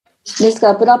 です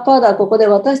から、プラパーダはここで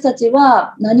私たち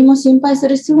は何も心配す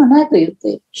る必要がないと言って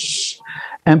いる。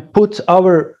And put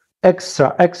our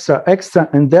extra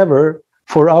endeavor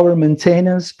for our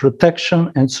maintenance,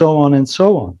 protection, and so on and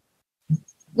so on.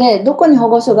 で、どこに保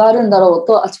護所があるんだろう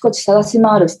とあちこち探し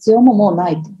回る必要ももうな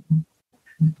いと。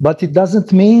But it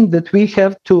doesn't mean that we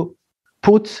have to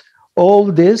put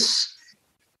all this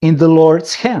in the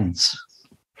Lord's hands.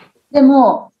 で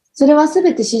も、それはす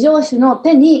べて至上主の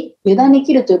手に委ね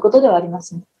切るということではありま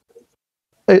せん。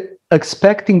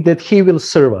Expecting that he will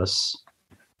serve us.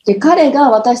 で、彼が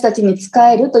私たちに仕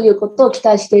えるということを期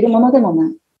待しているものでも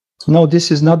ない。No,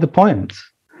 this is not the point.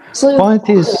 そういうこと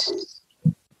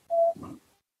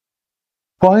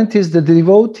point is the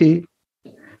devotee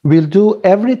will do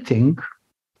everything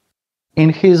in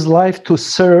his life to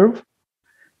serve,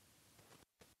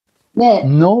 で、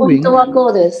ポイントはこ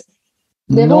うです。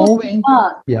デボーティ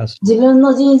は自分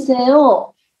の人生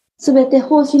をすべて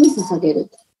奉仕に捧げ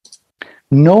る。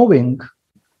knowing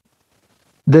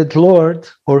that Lord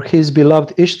or his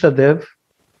beloved Ishtadev,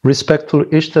 respectful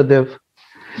Ishtadev,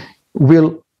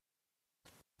 will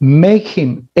make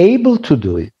him able to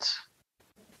do it.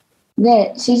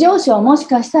 で、至上主はもし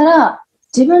かしたら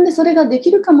自分でそれができ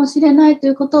るかもしれないと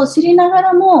いうことを知りなが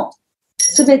らも、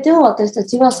すべてを私た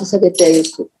ちは捧げてい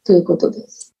くということで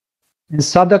す。And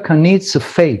sadhaka needs a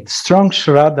faith, strong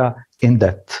shraddha in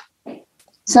that.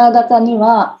 サーダカに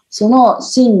はその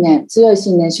信念、強い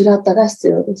信念、シュラッタが必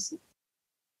要です。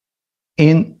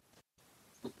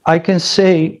I can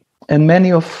say, and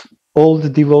many of all the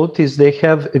devotees, they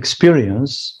have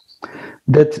experience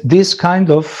that this kind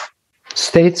of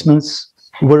statements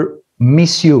were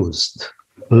misused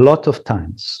a lot of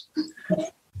times.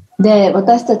 で、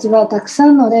私たちはたくさ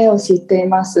んの例を知ってい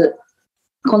ます。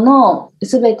この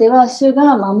すべては主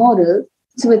が守る、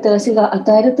すべては主が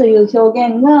与えるという表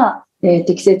現が、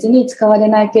適切に使われ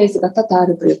ないケースが多々あ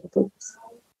るということです。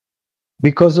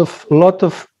Because of a lot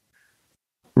of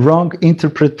wrong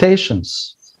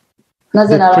interpretations. な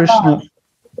ぜならば、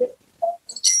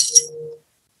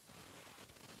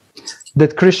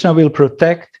that Krishna will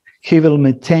protect, he will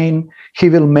maintain, he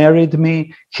will marry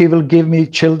me, he will give me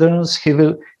children,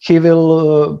 he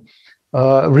will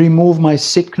remove my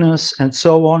sickness, and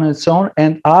so on and so on,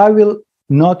 and I will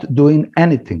not doing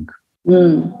anything.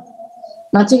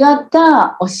 間違っ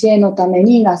た教えのため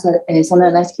にその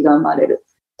ような意識が生まれる。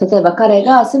例えば彼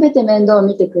がすべて面倒を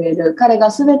見てくれる、彼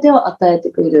がすべてを与えて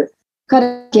くれる、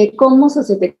彼が結婚もさ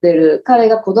せてくれる、彼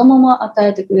が子供も与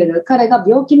えてくれる、彼が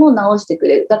病気も治してく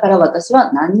れる。だから私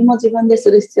は何も自分で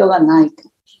する必要がない。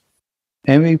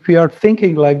And if we are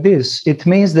thinking like this, it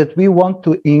means that we want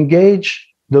to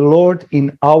engage the Lord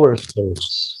in our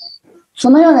service. そ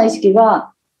のような意識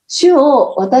は、主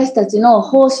を私たちの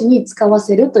奉仕に使わ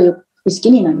せるという意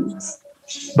識になります。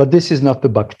But this is not the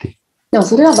bhakti. でも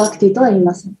それはバクティとは言い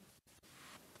ません。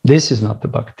This is not the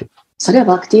bhakti. それは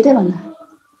バクティではない。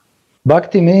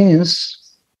Bhakti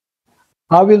means,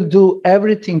 I will do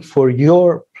everything for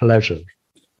your pleasure.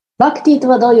 バクティと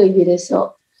はどういう意味でし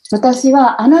ょう。私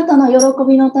はあなたの喜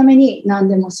びのために何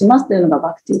でもしますというのが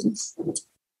バクティです。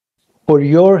For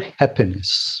your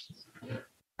happiness.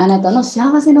 あなたの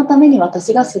幸せのために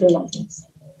私がするのです。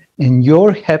And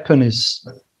your happiness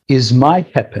is my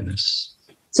happiness.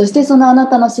 そしてそのあな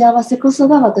たの幸せこそ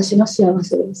が私の幸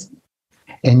せです。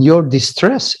And your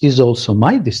distress is also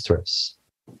my distress.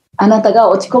 あなたが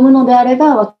落ち込むのであれ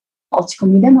ば、落ち込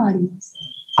みでもあります。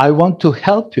I want to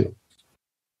help you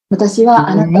私は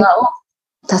あなたを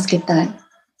助けたい。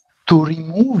to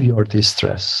remove your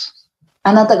distress.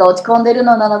 あなたが落ち込んでいる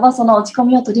のならば、その落ち込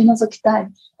みを取り除きた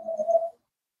い。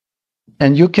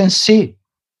And you can see,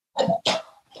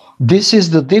 this is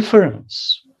the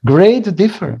difference, great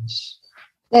difference.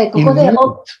 で、ここで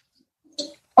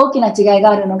大きな違い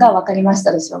があるのが分かりまし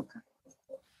たでしょうか。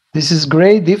This is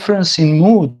great difference in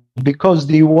mood because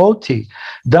the devotee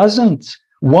doesn't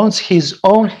want his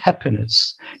own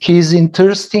happiness. He is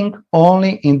interested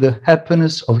only in the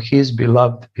happiness of his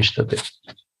beloved Ishtadev.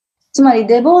 つまり、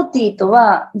デボーティーと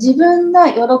は自分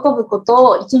が喜ぶこ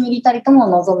とを1ミリたりとも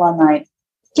望まない。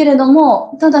けれど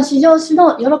も、ただ至上主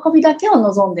の喜びだけを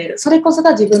望んでいる。それこそ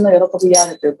が自分の喜びで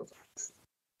あるということ。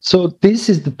So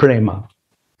this is the prema.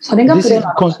 それがプレ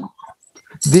マ。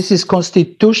This is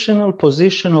constitutional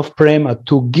position of prema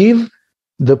to give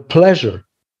the pleasure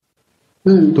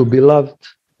to beloved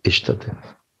Ishtadev.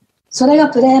 それが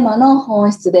プレーマの本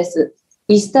質です。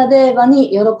イスタデーバ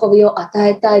に喜びを与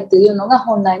えたいというのが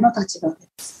本来の立場で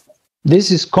す。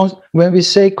This is when we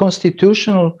say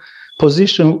constitutional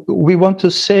position, we want to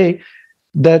say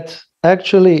that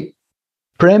actually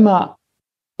prema,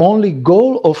 only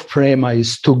goal of prema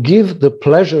is to give the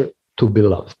pleasure to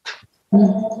beloved.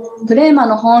 プレーマ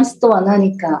の本質とは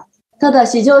何か、ただ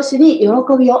至上主に喜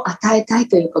びを与えたい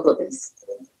ということです。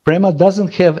Prema doesn't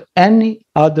have any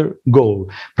other goal.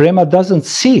 Prema doesn't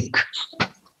seek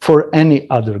for any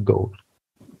other goal.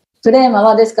 プレーマ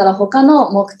はですから他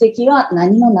の目的は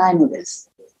何もないので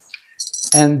す。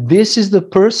And this is the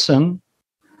person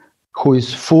who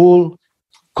is full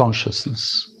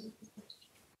consciousness.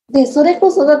 で、それ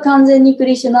こそが完全にク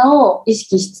リシュナを意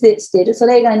識している、そ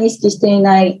れ以外に意識してい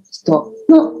ない人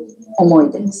の思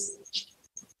いです。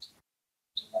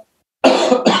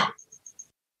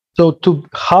So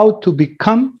how to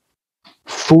become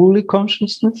fully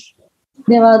consciousness?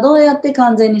 ではどうやって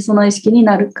完全にその意識に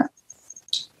なるか。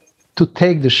To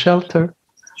take the shelter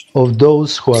of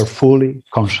those who are fully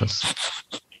conscious.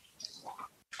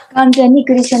 完全に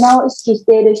クリシュナを意識し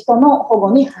ている人の保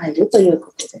護に入るという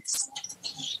ことです。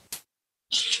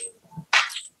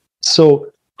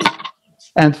So,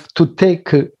 and to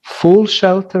take full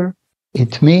shelter,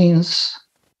 it means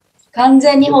完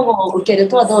全に保護を受ける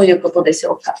とはどういうことでし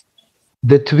ょうか。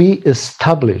that we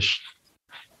establish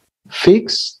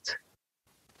fixed,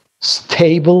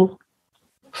 stable,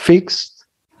 fixed,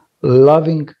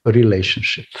 loving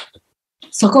relationship.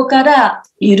 そこから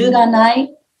揺るがな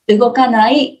い、動か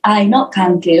ない愛の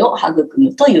関係を育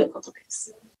むということで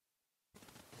す。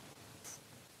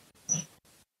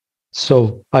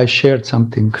So I shared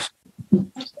something.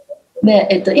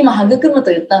 で、今育むと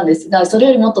言ったんですが、それ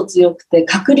よりもっと強くて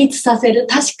確立させる、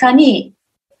確かに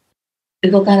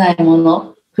動かないも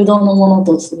の、不動のもの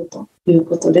とするという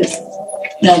ことです。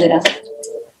ラデラ。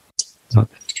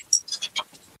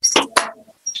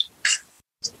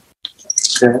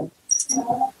Okay.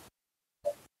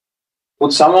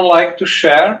 Would someone like to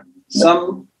share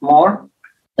some more?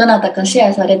 どなたかシェ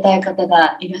アされたい方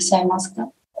がいらっしゃいますか？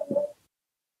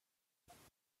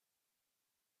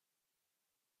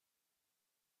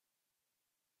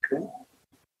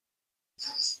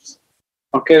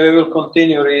 Okay, we will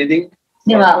continue reading.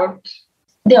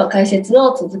 では解説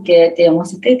を続けて読ま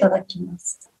せていただきま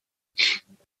す。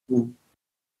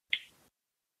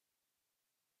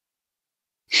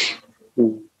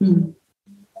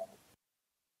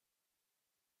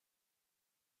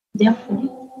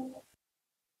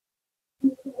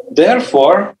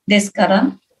Therefore, ですか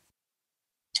ら、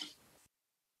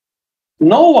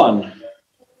no one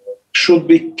should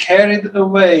be carried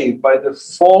away by the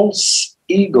false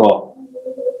ego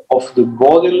of the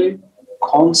bodily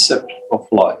concept of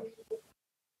life.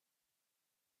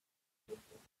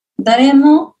 誰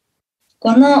も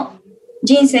この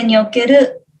人生におけ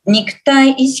る肉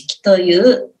体意識とい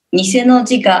う偽の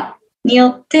自我によ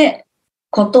って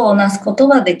ことをなすこと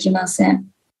はできません。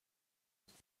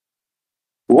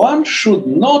One should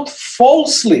not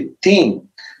falsely think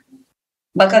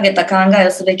馬鹿げた考え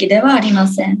をすべきではありま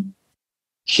せん。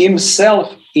himself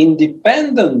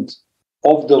independent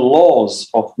of the laws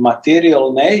of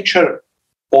material nature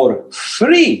or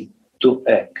free to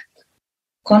act.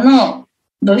 この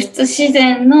物質自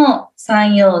然の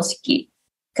三様式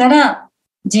から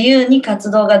自由に活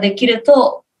動ができる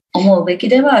と思うべき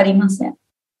ではありません。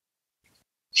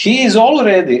He is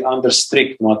already under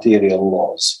strict material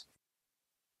laws.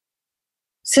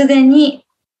 すでに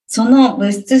その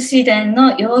物質自然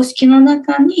の様式の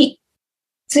中に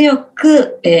強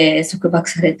く、束縛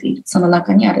されている、その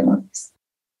中にあるのです。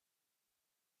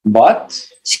But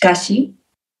しかし、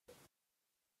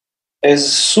as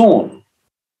soon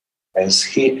as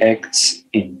he acts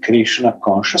in Krishna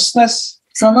consciousness,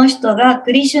 その人が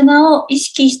クリシュナを意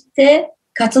識して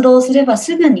活動すれば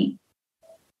すぐに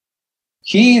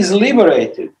he is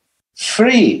liberated,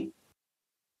 free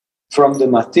from the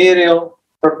material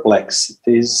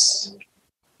perplexities.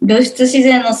 物質自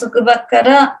然の束縛か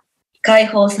ら解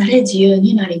放され自由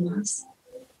になります。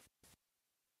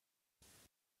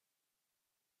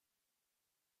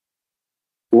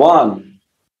One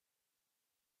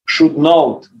should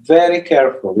note very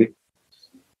carefully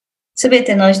すべ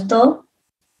ての人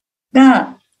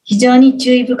が非常に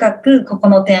注意深くここ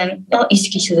の点を意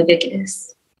識するべきで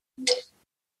す。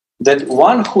that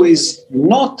one who is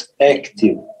not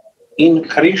active in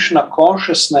Krishna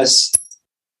consciousness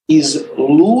is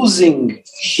losing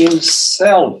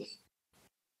himself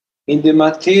in the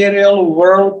material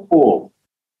whirlpool,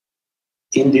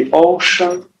 in the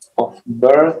ocean of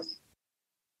birth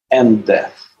and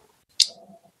death.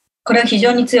 これは非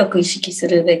常に強く意識す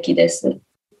るべきです。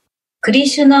クリ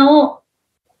シュナを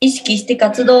意識して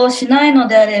活動をしないの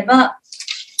であれば、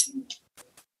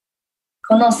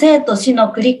この生と死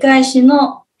の繰り返し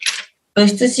の物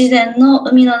質自然の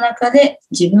海の中で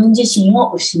自分自身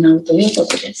を失うというこ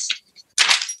とです。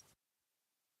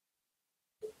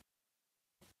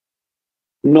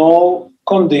No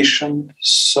conditioned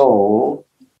soul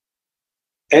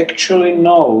actually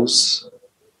knows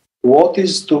what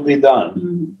is to be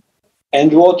done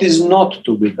and what is not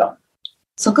to be done.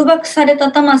 束縛され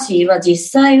た魂は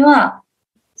実際は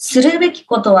するべき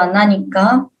ことは何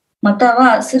か、また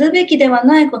はするべきでは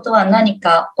ないことは何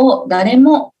かを誰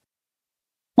も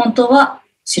本当は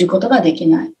知ることができ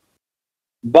ない。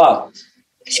But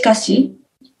しかし、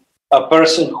a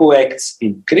person who acts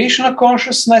in Krishna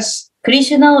consciousness クリ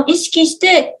シュナを意識し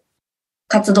て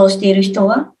活動している人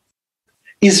は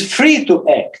is free to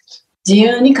act 自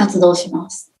由に活動しま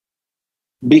す。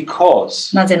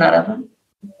because なぜならば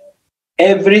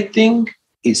everything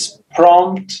is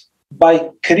prompted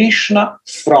by Krishna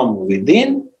from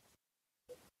within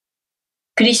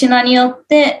クリシュナによっ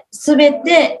てすべ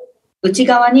て内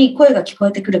側に声が聞こ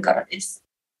えてくるからです。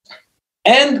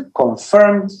and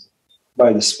confirmed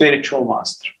by the spiritual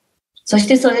master. そし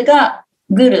てそれが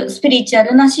グル、スピリチュア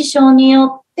ルな師匠に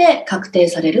よって確定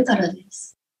されるからで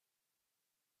す。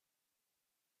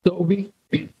So we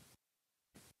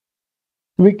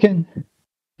can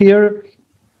hear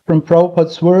from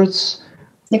Prabhupada's words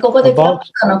でここでプラ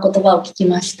パダの言葉を聞き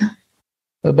ました。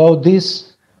about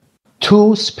these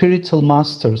two spiritual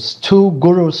masters, two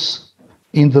gurus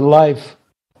in the life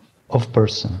of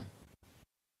person.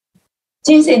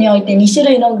 人生において2種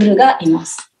類のグルがいま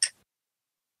す。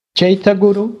Chaita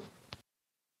Guru,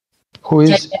 who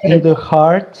is in the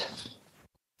heart,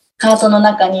 ハートの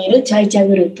中にいるチャイチャ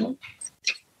グルと、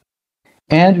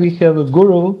and we have a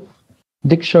guru,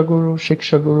 Diksha Guru,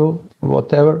 Shiksha Guru,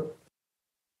 whatever,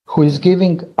 who is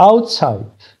giving outside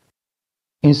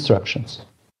instructions.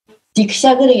 ディクシ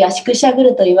ャグルやシクシャグ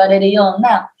ルと言われるよう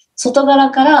な外側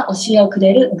から教えをく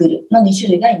れるグルの2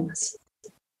種類がいます。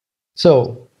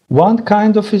So, one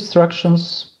kind of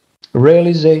instructions,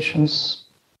 realizations,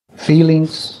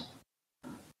 feelings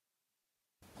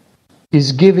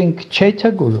is giving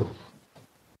Chaita Guru.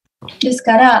 です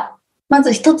から、ま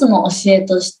ず一つの教え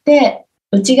として、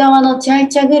内側のチャイ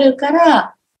チャグルか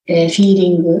ら、フィー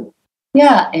リング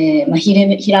や、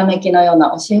ひらめきのよう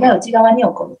な教えが内側に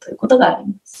起こるということがあり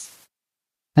ます。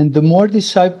And the more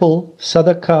disciple,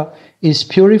 sadhaka, is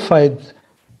purify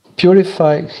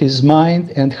his mind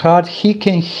and heart, he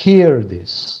can hear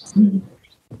this.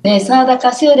 で、サーダ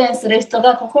カ修練する人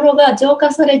が心が浄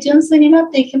化され純粋にな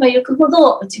っていけばいくほ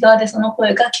ど内側でその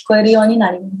声が聞こえるようにな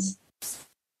ります。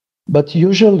But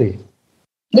usually,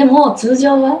 でも通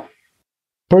常は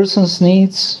persons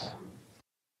needs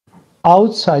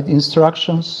outside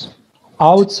instructions,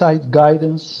 outside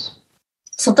guidance,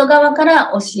 外側か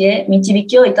ら教え、導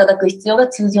きをいただく必要が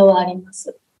通常はありま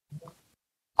す。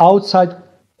outside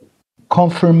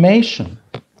confirmation.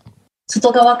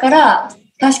 外側から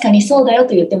確かにそうだよ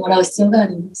と言ってもらう必要があ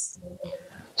ります。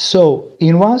So,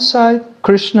 in one side,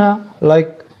 Krishna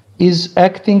is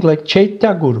acting like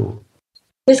Chaitya Guru.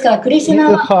 ですから、クリシュ In ナ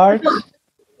the は heart,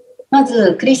 ま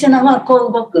ずクリシュナはこ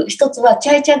う動く。一つは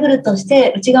チャイチャグルとし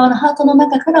て内側のハートの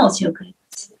中から教えをくれま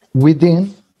す。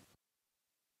within,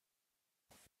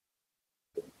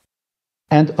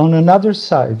 and on another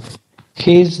side,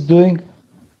 he is doing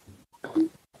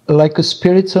like a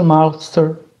spiritual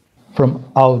master from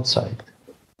outside.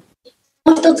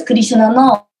 もう一つクリシュナ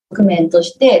の側面と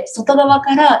して外側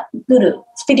から来る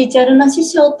スピリチュアルな師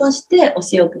匠として教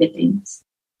えをくれています。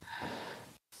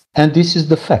And this is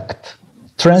the fact.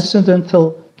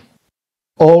 Transcendental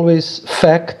always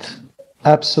fact,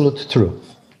 absolute truth.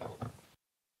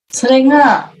 それ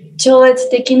が超越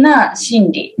的な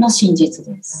真理の真実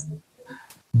です。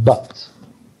But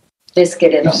ですけ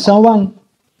れど if も、 someone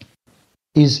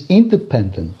is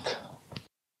independent,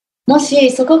 も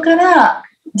しそこから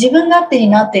自分勝手に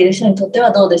なっている人にとって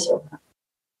はどうでしょうか。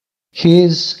 he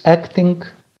is acting,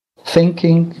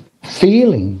 thinking,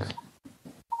 feeling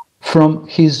from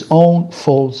his own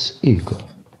false ego.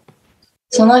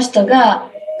 その人が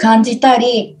感じた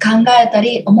り考えた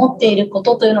り思っているこ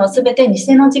とというのは全て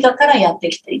偽の自我からやって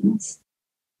きています。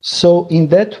So in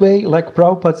that way, like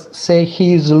Prabhupada say,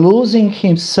 he is losing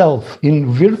himself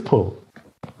in whirlpool.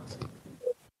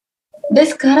 で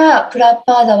すからプラッ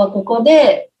パーダはここ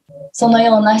でその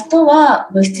ような人は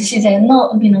物質自然の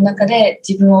海の中で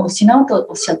自分を失うと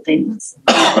おっしゃっています。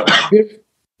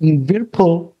In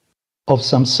whirlpool of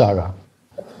samsara.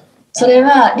 それ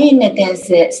は輪廻転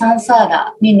生、サンサー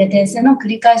ラ、輪廻転生の繰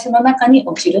り返しの中に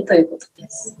起きるということで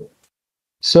す。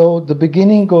So the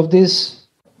beginning of this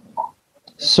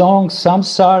song,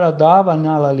 Samsara Dava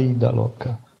Nalalida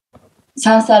Loka.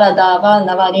 サンサラダーバ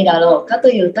ナワリラローカと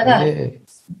いう歌がある。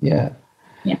 Yeah.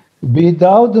 Yeah.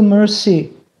 Without the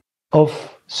mercy of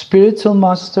spiritual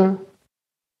master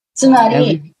つま and,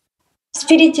 り、ス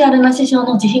ピリチュアルな師匠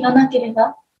の慈悲がなけれ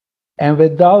ば、 and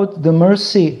without the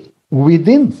mercy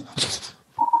within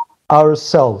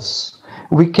ourselves,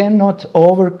 we cannot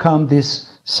overcome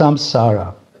this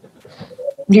samsara.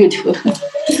 ビューティフル。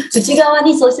内側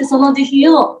にそしてその慈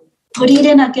悲を取り入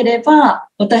れなければ、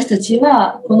私たち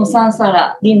はこのサンサ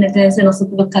ラ、輪廻転生の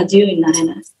束縛から自由になれ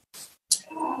ない。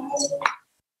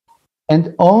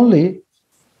And only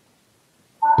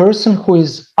person who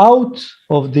is out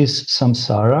of this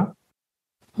samsara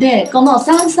で、この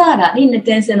サンサーラ、輪廻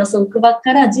転生の束縛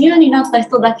から自由になった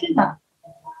人だけが、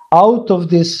 out of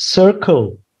this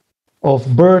circle of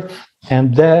birth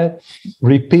and death,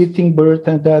 repeating birth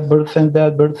and death, birth and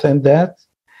death, birth and death,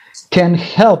 can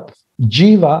help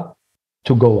jiva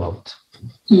to go out.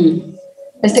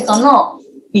 そしてこの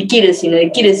生きる死ぬ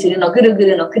生きる死ぬのぐるぐ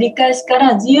るの繰り返しか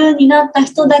ら自由になった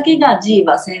人だけがジー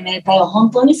バ生命体を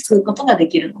本当に救うことがで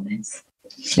きるのです。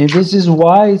And this is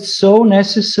why it's so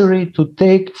necessary to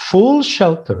take full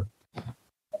shelter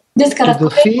ですから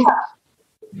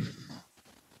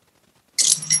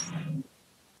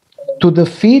to the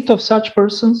feet of such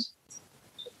persons.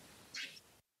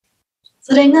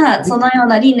 それがそのよう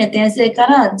な輪廻転生か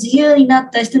ら自由になっ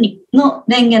た人にの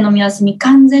蓮華の御足に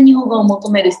完全に保護を求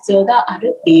める必要があ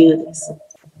る理由です。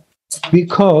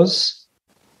Because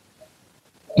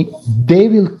they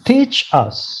will teach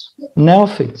us,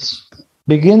 neophytes,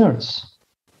 beginners,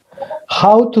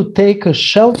 how to take a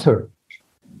shelter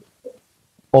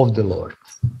of the Lord.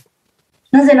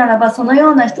 なぜならばその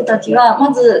ような人たちは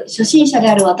まず初心者で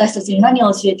ある私たちに何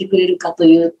を教えてくれるかと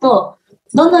いうと、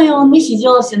どのように至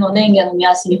上主の蓮華の御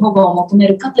足に保護を求め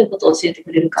るかということを教えて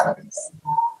くれるからです。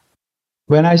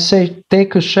When I say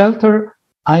take a shelter,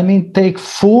 I mean take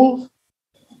full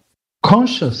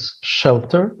conscious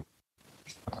shelter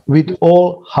with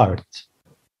all heart.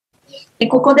 で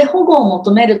ここで保護を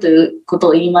求めるということ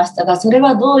を言いましたが、それ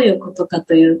はどういうことか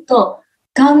というと、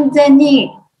完全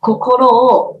に心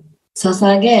を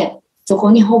捧げ、そ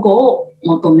こに保護を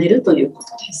求めるということ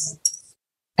です。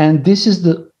And this is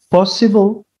the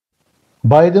possible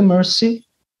by the mercy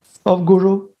of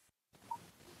Guru.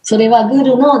 それはグ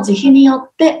ルの慈悲によ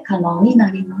って可能に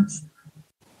なります。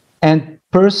And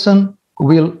person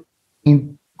will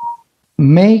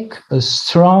make a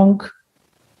strong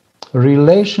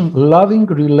loving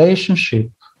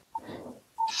relationship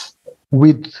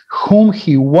with whom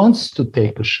he wants to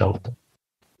take a shelter.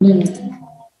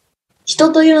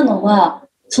 人というのは、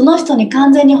その人に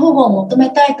完全に保護を求め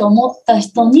たいと思った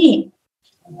人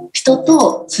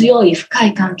と強い深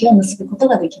い関係を結ぶこと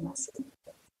ができます。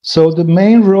So the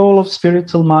main role of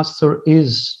spiritual master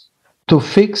is to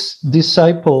fix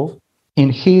disciple in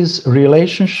his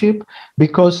relationship,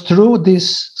 because through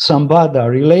this sambada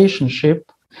relationship,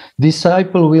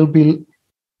 disciple will be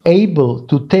able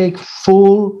to take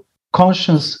full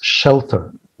conscious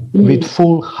shelter with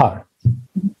full heart.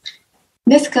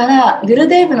 ですから、グル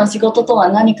デーブの仕事とは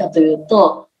何かという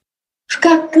と、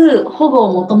深く保護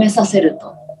を求めさせる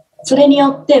と。それによ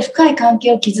って深い関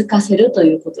係を築かせると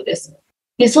いうことです。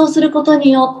で、そうすること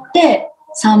によって、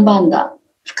三番だ。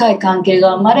深い関係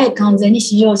が生まれ、完全に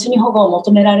至上主に保護を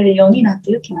求められるようになっ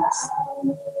ていきます。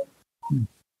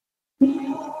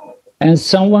And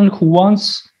someone who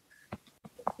wants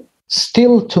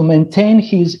still to maintain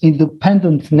his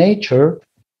independent nature,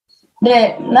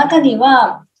 で、中に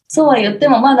は、そうは言って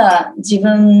もまだ自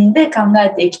分で考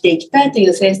えて生きていきたいとい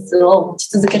う性質を持ち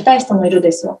続けたい人もいる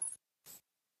でしょう。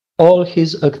all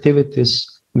his activities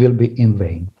will be in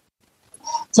vain.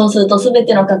 そうすると全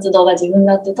ての活動が自分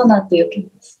勝手となっていきま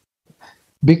す。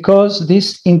Because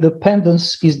this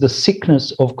independence is the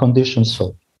sickness of conditioned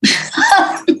soul.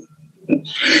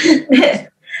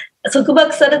 で、束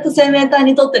縛された生命体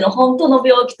にとっての本当の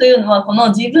病気というのは、この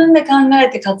自分で考え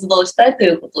て活動したいとい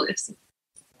うことです。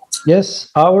Yes,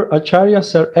 our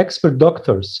acharyas are expert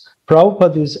doctors.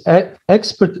 Prabhupada is an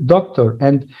expert doctor,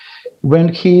 and when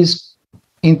he is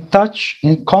in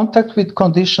contact with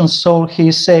conditioned soul, he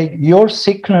is saying, your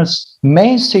sickness,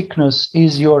 main sickness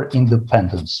is your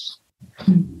independence.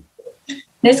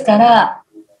 ですから、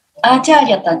アーチャー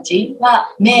リャたち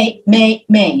は名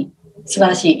医、素晴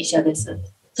らしい医者です。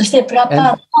そしてプラパ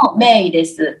ードも名医で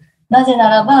す。なぜな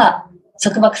らば、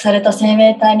束縛された生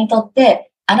命体にとっ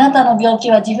て、あなたの病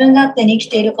気は自分勝手に生き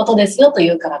ていることですよとい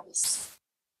うからです。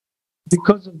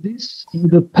Because of this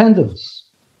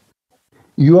independence,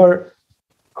 you are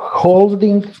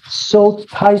holding so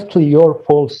tightly your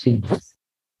false seed.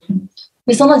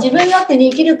 で、その自分勝手に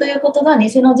生きるということが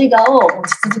偽の自我を持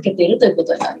ち続けているというこ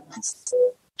とになります。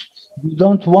You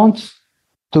don't want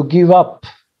to give up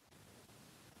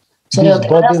this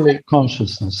bodily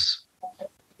consciousness.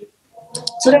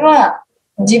 それは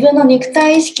自分の肉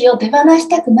体意識を手放し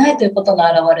たくないということの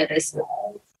表れです。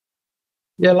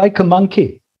Yeah, like a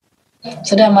monkey.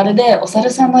 それはまるでお猿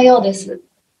さんのようです。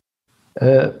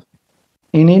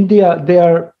In India, they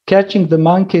are catching the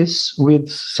monkeys with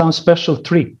some special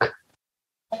trick.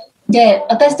 で、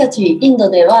私たちインド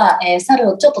では、猿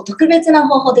をちょっと特別な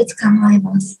方法で捕まえ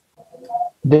ます。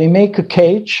They make a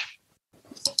cage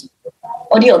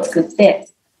檻を作って、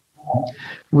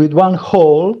with one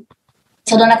hole,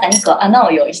 その中に穴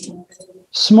を用意していま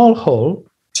す。small hole,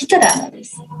 ちっちゃな穴で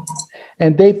す。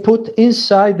and they put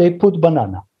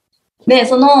banana. で、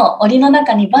その檻の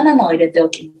中にバナナを入れてお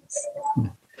きます。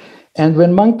And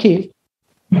when monkey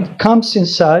comes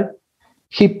inside,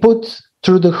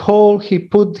 through the hole, he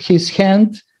put his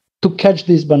hand to catch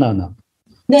this banana.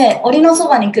 で、檻のそ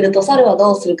ばに来ると猿は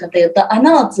どうするかというと、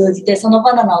穴を通じてその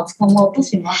バナナを掴もうと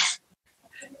します。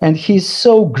And he's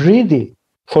so greedy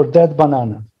for that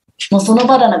banana もうその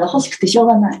バナナが欲しくてしょう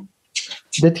がない。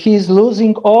that he is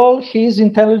losing all his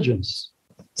intelligence.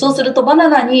 そうするとバナ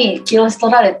ナに気を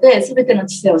取られて全ての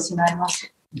知性を失いま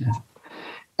す。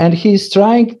And he's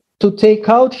trying to take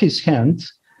out his hand,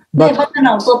 で、バナ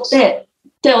ナを取って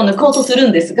手を抜こうとする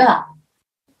んですが、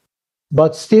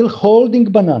but still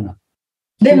holding banana.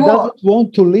 で He も doesn't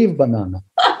want to leave banana.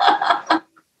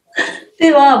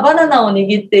 手はバナナを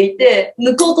握っていて、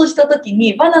抜こうとしたとき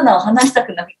にバナナを離した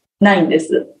くないんで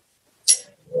す。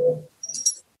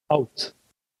Out.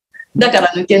 だから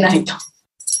抜けないと。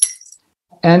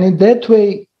And in that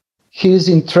way, he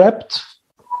is entrapped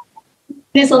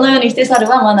で、そのようにして猿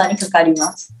は罠にかかり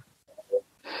ます。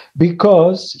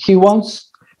because he wants,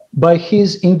 by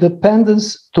his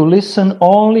independence, to listen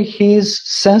only his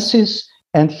senses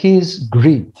and his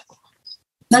greed.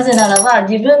 なぜならば、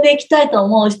自分で生きたいと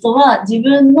思う人は自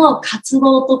分の活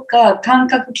動とか感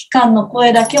覚器官の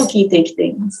声だけを聞いて生きて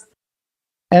います。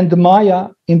And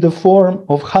Maya, in the form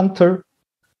of hunter,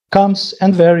 comes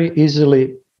and very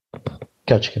easily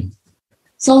catch him.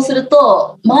 そうする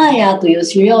と、マーヤーという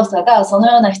修行者がその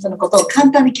ような人のことを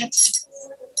簡単にキャッチします。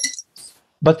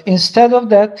But instead of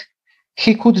that,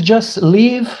 he could just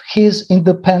leave his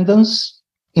independence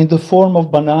in the form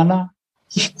of banana.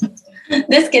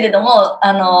 ですけれども、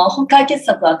解決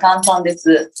策は簡単で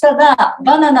す。ただ、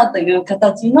バナナという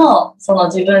形のその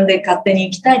自分で勝手に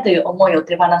生きたいという思いを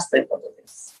手放すということで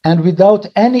す。And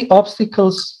without any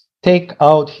obstacles, take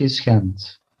out his hand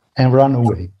and run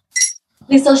away.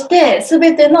 で、そして、す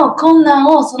べての困難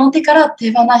をその手から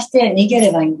手放して逃げ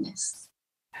ればいいんです。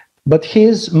But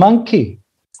his monkey,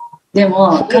 で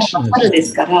も、彼は猿で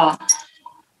すから、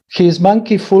his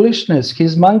monkey foolishness,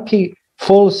 his monkey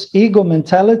false ego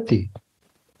mentality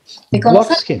で、この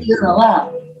blocks 猿と him. いうの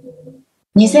は、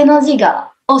偽の自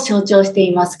我を象徴して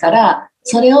いますから、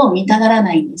それを見たがら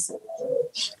ないんです。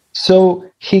So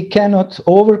he cannot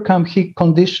overcome his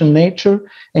conditioned nature,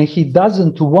 and he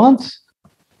doesn't want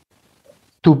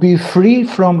to be free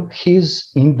from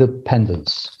his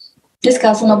independence. ですか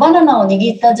ら、そのバナナを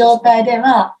握った状態で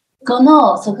は、こ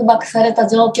の束縛された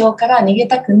状況から逃げ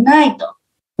たくないと、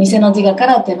偽の自我か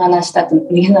ら手放したく、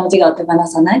偽の自我を手放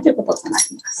さないということとな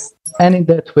ります。And in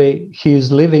that way, he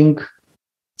is living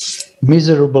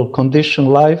miserable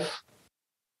conditioned life,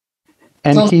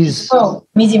 and そうすると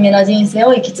惨めな人生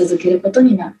を生き続けること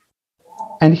になる。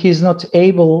and he's not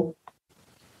able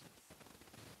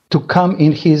to come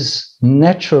in his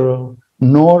natural,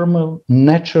 normal,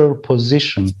 natural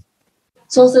position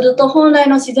そうすると本来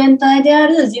の自然体であ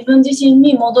る自分自身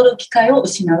に戻る機会を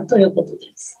失うということで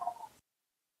す。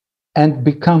And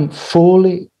become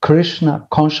fully Krishna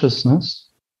consciousness.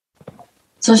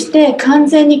 そして完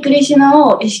全にクリシュナ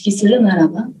を意識するなら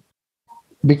ば、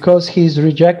Because he is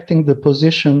rejecting the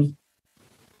position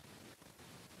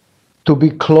to be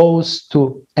close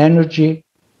to energy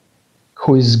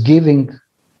who is giving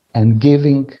and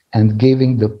giving and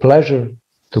giving the pleasure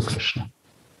to Krishna.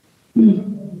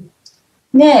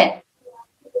 で、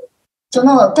そ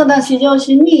のただ至上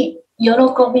主に喜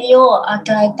びを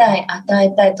与え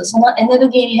たいと、そのエネル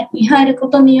ギーに入るこ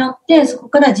とによって、そこ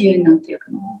から自由になってい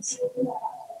くのです。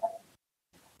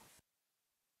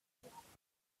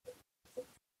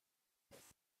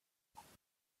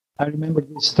I remember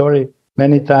this story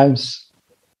many times,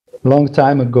 long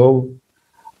time ago.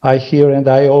 I hear and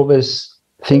I always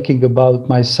thinking about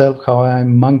myself, how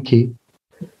I'm monkey,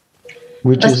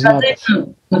 which is not.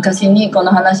 昔にこ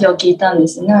の話を聞いたんで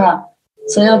すが、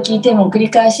それを聞いても繰り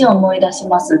返し思い出し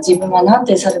ます。自分はなん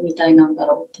て猿みたいなんだ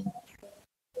ろうと。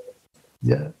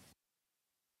Yeah.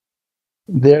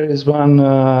 There is one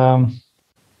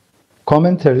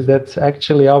commentary that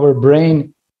actually our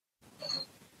brain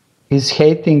is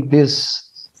hating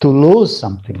this to lose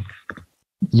something.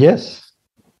 Yes.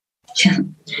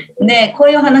 で、こう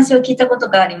いう話を聞いたこと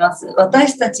があります。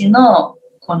私たちの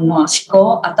この思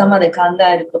考、頭で考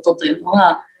えることというの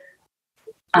は、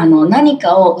何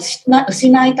かを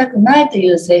失いたくないとい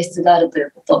う性質があるとい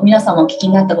うこと、皆さんもお聞き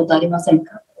になったことありません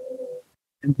か？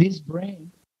 And this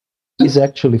brain is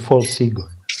actually false ego.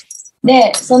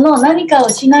 で、その何かを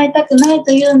失いたくない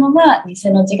というのが偽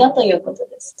の自我ということ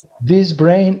です。This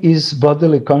brain is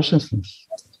bodily consciousness.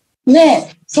 で、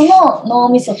その脳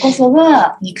みそこそ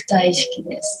が肉体意識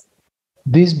です。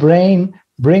This brain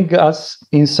brings us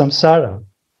in samsara.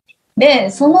 で、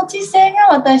その知性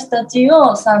が私たち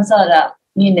をサンサーラ、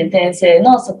輪廻転生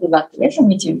の束縛へと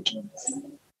導きます。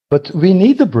But we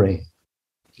need a brain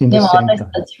in で the も same 私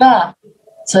time. たちは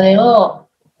それを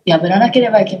破らなけれ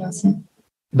ばいけません。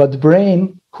But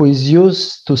brain who is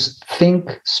used to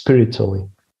think spiritually.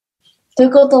 という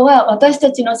ことは、私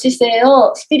たちの知性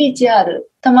をスピリチュア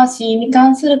ル、魂に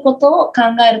関することを考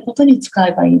えることに使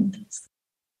えばいいんです。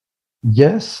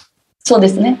Yes. そうで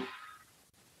すね。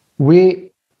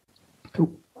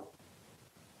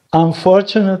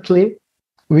Unfortunately,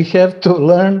 we have to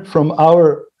learn from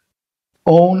our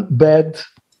own bad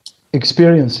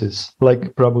experiences,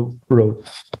 like Prabhu wrote.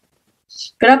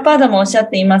 プラパーダもおっしゃっ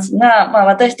ていますが、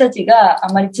私たちが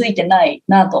あまりついてない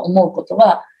なと思うこと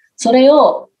は、それ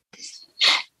を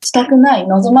したくない、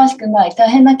望ましくない、大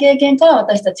変な経験から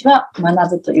私たちは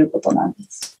学ぶということなんで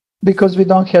す。Because we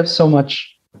don't have so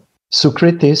much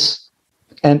Sukritis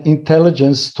and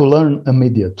intelligence to learn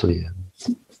immediately.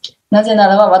 なぜな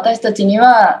らば私たちに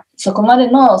はそこまで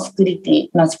のスピリチ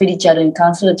ュアルに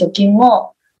関する貯金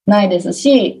もないです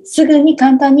し、すぐに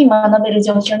簡単に学べる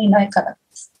状況にないからで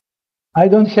す。I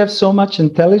don't have so much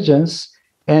intelligence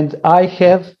and I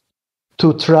have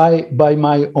to try by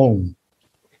my own.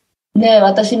 で、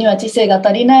私には知性が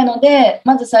足りないので、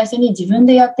まず最初に自分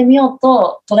でやってみよう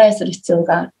とトライする必要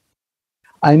がある。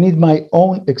I need my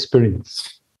own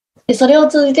experience. で、それを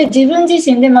通じて自分自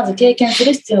身でまず経験す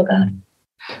る必要がある。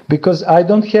Because I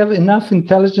don't have enough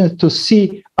intelligence to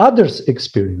see others'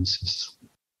 experiences.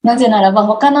 なぜならば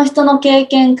他の人の経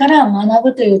験から学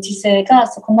ぶという知性が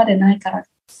そこまでないからで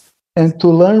す。And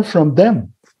to learn from them.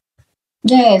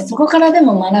 で、そこからで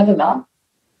も学べば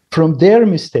From their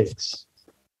mistakes.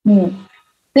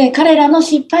 で、彼らの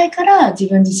失敗から自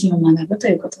分自身を学ぶと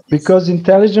いうことです。Because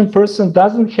intelligent person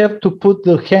doesn't have to put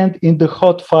the hand in the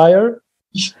hot fire.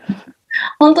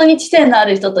 本当に知性のあ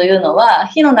る人というのは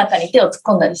火の中に手を突っ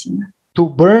込んだりします。To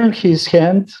burn his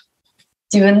hand.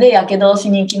 自分でやけどをし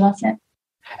に行きません。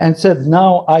And said,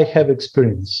 now I have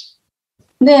experience.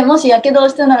 で、もしやけどを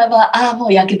したならば、も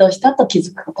うやけどしたと気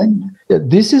づくことになる。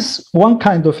This is one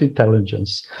kind of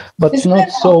intelligence, but not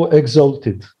so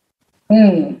exalted.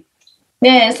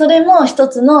 で、それも一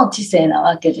つの知性な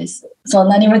わけです。そん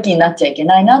なに向きになっちゃいけ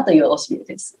ないなという教え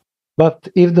です。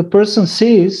But if the person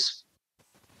sees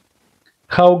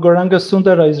how Gauranga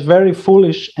Sundara is very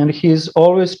foolish and he is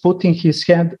always putting his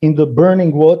hand in the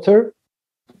burning water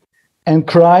and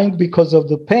crying because of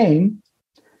the pain,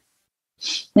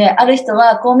 ね、ある人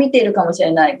はこう見ているかもし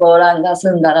れない。ゴーランガ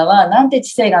スンダラはなんて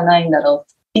知性がないんだろ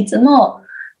う。いつも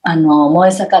燃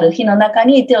え盛る火の中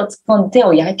に手を突っ込んで手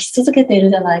を焼き続けている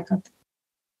じゃないかと。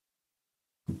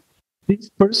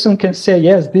This person can say,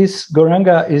 yes, this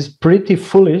Gauranga is pretty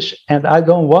foolish and I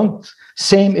don't want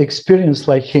same experience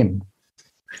like him.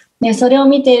 で、それを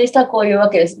見ている人はこういうわ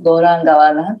けです。ゴーランガ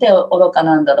はなんて愚か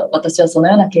なんだろう。私はその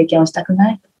ような経験をしたく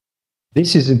ない。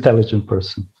This is intelligent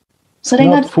person. それ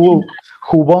が Not fool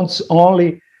who wants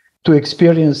only to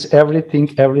experience everything,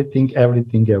 everything,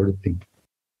 everything, everything.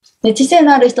 で、知性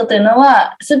のある人というの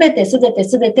は、すべて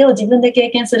を自分で経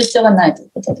験する必要がないとい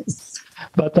うことです。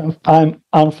But I'm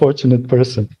unfortunate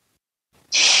person.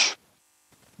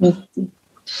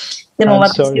 でも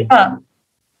私は、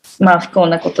まあ不幸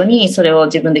なことにそれを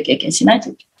自分で経験しないと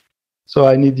いう。So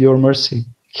I need your mercy,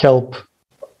 help,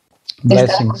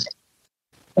 blessings.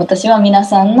 私は皆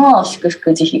さんの祝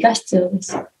福慈悲が必要で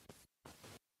す。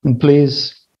And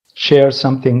please share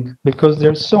something because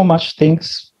there's so much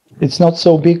things. It's not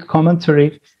so big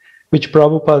commentary, which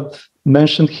Prabhupada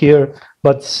mentioned here,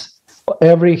 but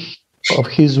every of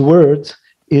his words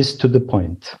is to the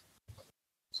point.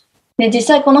 で、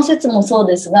実際この説もそう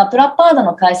ですが、プラッパーダ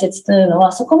の解説というの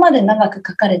はそこまで長く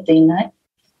書かれていない。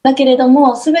だけれど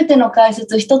も、すべての解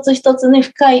説一つ一つに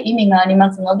深い意味があり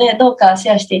ますので、どうかシ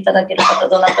ェアしていただける方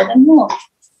どなたでも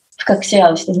深くシェ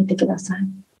アをしてみてください。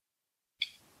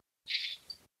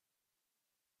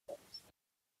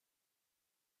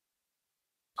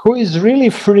Who is really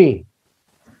free?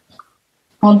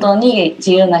 本当に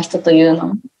自由な人という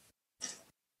の。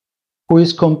Who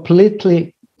is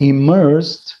completely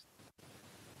immersed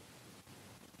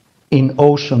in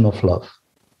ocean of love.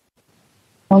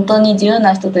 本当に自由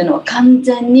な人というのは完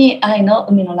全に愛の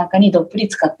海の中にどっぷり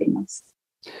浸かっています。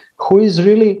Who is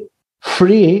really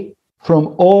free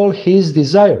from all his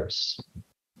desires.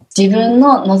 自分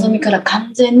の望みから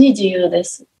完全に自由で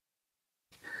す。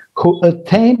Who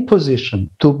attain position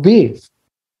to be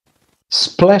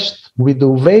splashed with the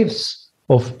waves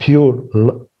of pure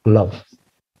love.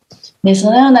 で、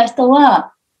そのような人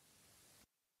は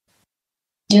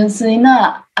純粋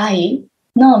な愛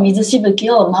の水しぶき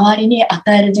を周りに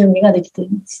与える準備ができてい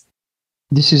ます。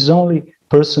This is only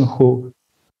person who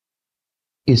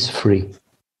is free.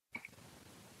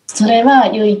 それは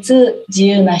唯一自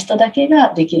由な人だけ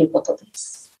ができることで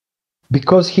す。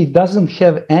Because he doesn't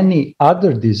have any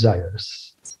other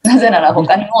desires. なぜなら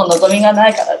他にも望みがな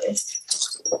いからです。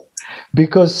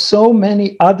Because so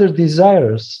many other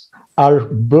desires are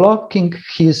blocking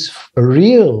his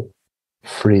real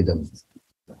freedom.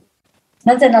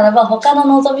 なぜならば他の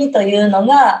望みというの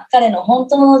が彼の本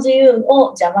当の自由を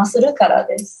邪魔するから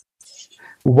です。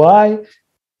Why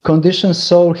conditioned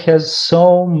soul has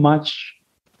so much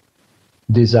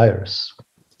desires?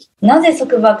 なぜ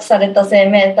束縛された生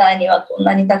命体にはこん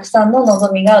なにたくさんの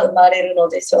望みが生まれるの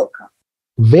でしょうか。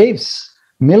 Waves,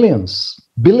 millions,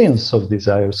 billions of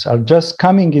desires are just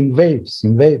coming in waves,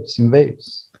 in waves, in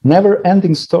waves. Never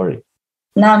ending story.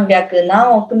 何百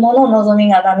何億もの望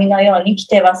みが波のように来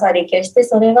ては去り決して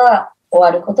それは終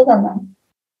わることがない。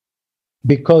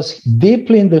Because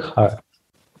deeply in the heart,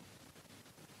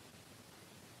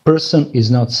 person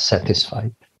is not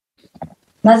satisfied.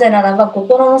 なぜならば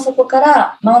心の底か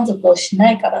ら満足をし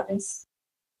ないからです。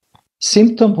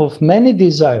Symptom of many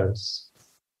desires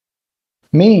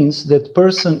means that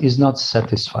person is not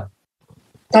satisfied.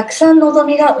 たくさん望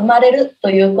みが生まれると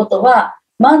いうことは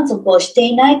満足をして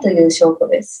いないという証拠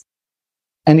です。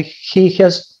And he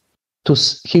wants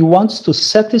to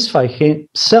satisfy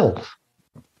himself.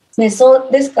 そ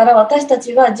うですから私た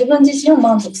ちは自分自身を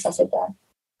満足させたい。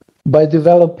By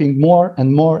developing more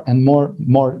and more and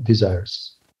more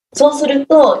desires. そうする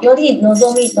とより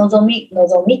望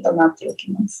みとなってお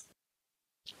きます。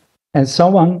And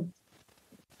someone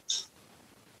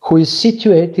who is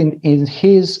situated in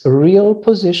his real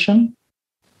position.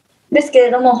 ですけ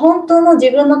れども本当の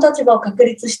自分の立場を確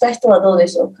立した人はどうで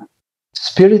しょうか。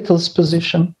Spiritual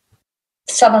position.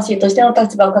 魂としての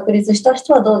立場を確立した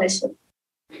人はどうでしょう。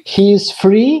He is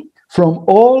free from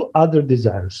all other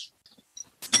desires.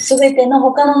 すべての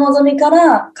他の望みか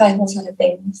ら解放され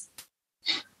ています。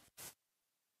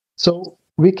So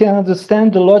we can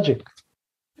understand the logic.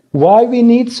 Why we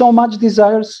need so much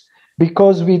desires?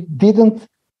 Because we didn't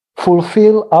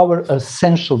fulfill our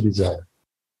essential desire.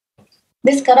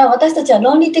 ですから私たちは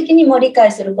論理的にも理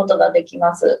解することができ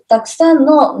ます。たくさん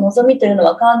の望みというの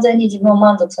は完全に自分を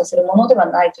満足させるものでは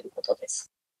ないということで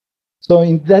す。So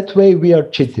in that way we are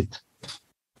cheated.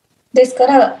 ですか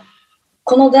ら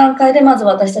この段階でまず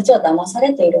私たちは騙さ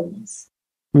れているんです。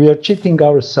We are cheating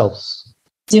ourselves.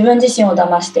 自分自身を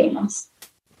騙しています。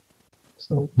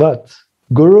But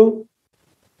Guru,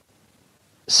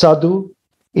 Sadhu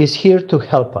is here to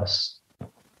help us.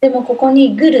 でもここ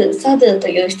にグル、サドゥと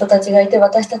いう人たちがいて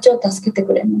私たちを助けて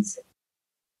くれます。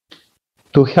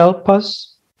To help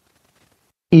us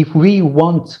if we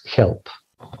want help.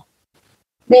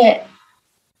 で、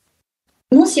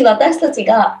もし私たち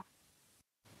が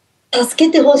助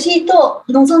けてほしいと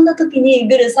望んだときに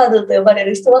グルサドゥと呼ばれ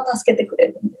る人は助けてくれ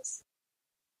るんです。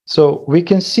So we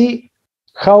can see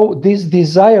how this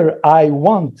desire I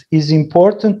want is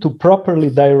important to properly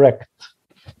direct.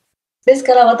 です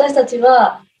から私たち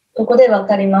はここで分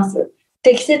かります。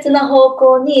適切な方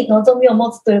向に望みを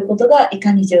持つということがい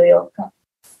かに重要か。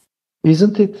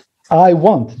Isn't it? I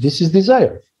want. This is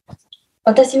desire.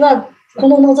 私はこ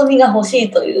の望みが欲し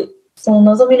いという、その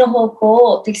望みの方向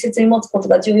を適切に持つこと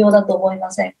が重要だと思いま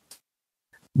せん。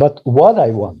But what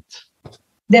I want?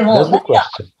 でも That's the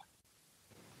question.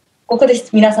 ここで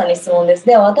皆さんに質問です。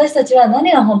では私たちは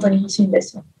何が本当に欲しいんで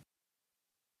しょう？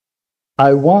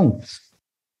 I want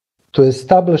to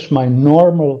establish my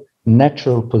normal,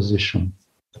 natural position.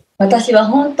 私は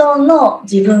本当の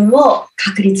自分を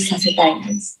確立させたいん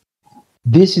です。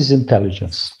This is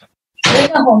intelligence. それ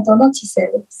が本当の知性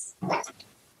です。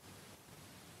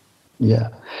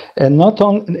Yeah. And not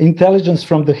on intelligence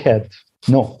from the head.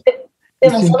 No. で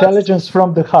It's もintelligence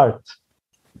from the heart.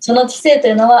 その知性と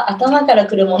いうのは頭から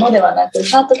来るものではなく、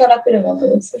ハートから来るもの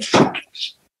です。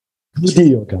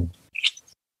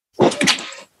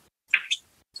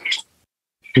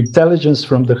Intelligence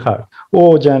from the heart.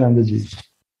 Oh, Janandaji.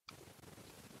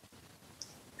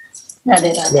 な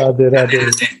でらで。Radhe,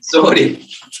 Radhe. Sorry.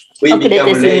 We 遅れて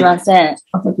become すみ late. ません。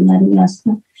遅くなりました。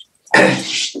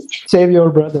Save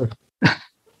your brother.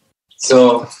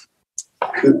 So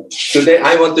today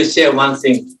I want to share one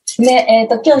thing. で、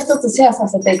今日一つシェアさ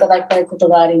せていただきたいこと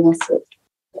があります。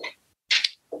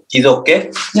Is okay?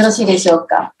 よろしいでしょう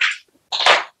か。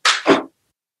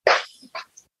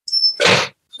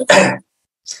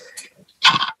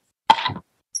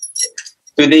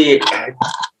Today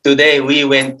we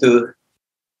went to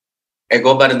a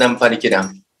Govardhan Parikiram.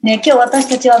 ね、今日私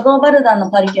たちはゴーバルダンの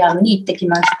パリキュラムに行ってき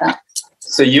ました。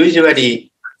So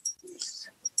usually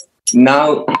we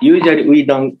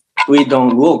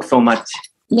don't walk so much.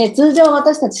 で、通常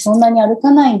私たちそんなに歩か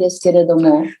ないんですけれど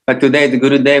も、But today's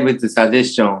Gurudev's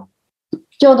suggestion,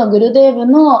 今日のグルデーブ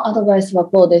のアドバイスは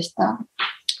こうでした。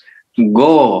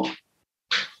go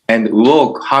and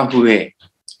walk halfway.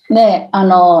 で、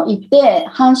行って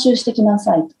半周してきな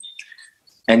さい。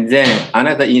And then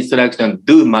another instruction,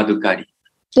 do madhukari.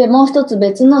 で、もう一つ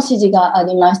別の指示があ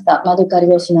りました。マドカリ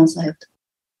をしなさいと。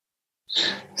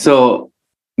So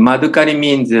madhukari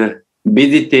means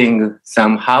visiting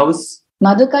some house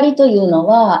マドカリというの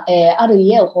は、ある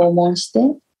家を訪問して、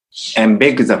 and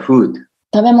beg the food.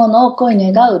 食べ物を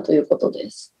恋願うということ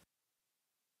です。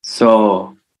So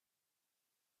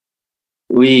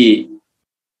we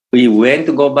went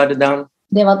to Govardhan.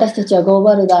 で、私たちはゴー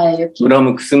バルダンへ行き、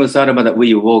 From Kusumanjali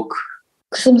we walk.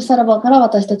 クスムサラバから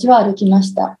私たちは歩きま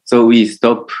した。So we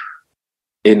stop,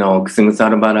 Kusumanjali, ク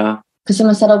ス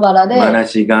ムサラバラで、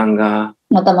 Manashiganga,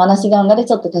 またマナシガンガで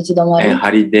ちょっと立ち止まり、 and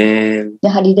Haridev, で、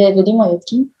ハリデーブにも行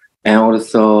き、 and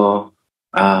also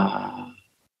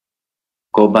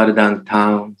Govardhan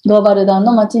town, ゴーバルダン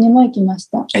の町にも行きまし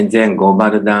た。 and then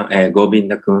Govardhan,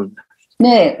 Govindakund.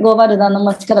 で、ゴーバルダンの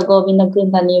町からゴービンダク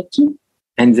ンダに行き、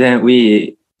 And then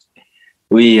we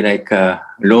like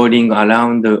rolling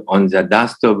around on the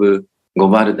dust of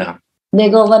Govardhan. で、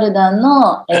ゴーバルダン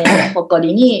の、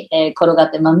埃に、転が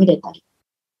ってまみれたり。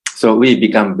 So we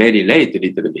become very late a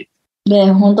little bit.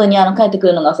 で、本当に帰ってく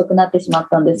るのが遅くなってしまっ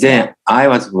たんです。 Then I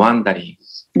was wondering.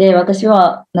 で、私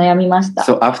は悩みました。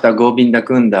 So after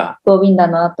Govindakunda, ゴービンダ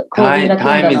の後、ゴービンダクン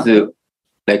ダ time の is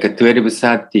like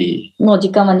 12:30もう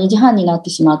時間は2時半になって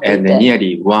しまってい and て。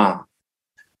 nearly 1.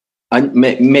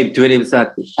 Maybe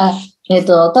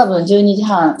 12:30. 多分12時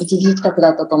半、1時近くだ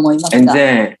ったと思います And が。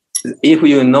 then if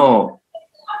you know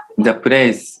the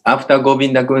place after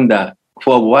Govindakunda,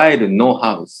 for a while no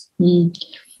house. うん、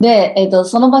で、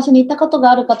その場所に行ったことが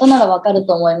ある方ならわかる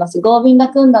と思います。ゴービンダ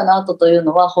クンダの後という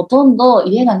のはほとんど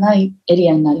家がないエリ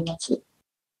アになります。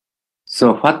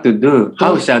So what to do?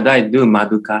 How shall I do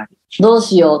madhukari? どう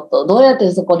しようと。どうやって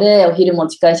そこでお昼も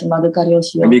近いしマドカリを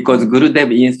しよう。 Because Gurudev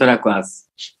instructs us.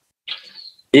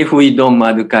 If we don't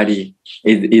madhukari,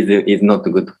 is not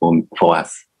good for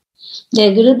us.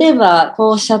 で、グルデーブはこ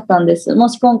うおっしゃったんです。も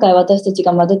し今回私たち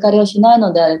がマドカリをしない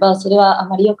のであれば、それはあ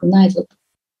まり良くないぞと。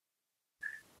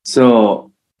So,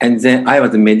 and then I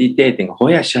was meditating.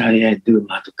 Where shall I do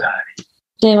madhukari?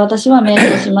 で、私は瞑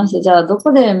想しました。じゃあ、ど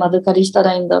こでマドカリした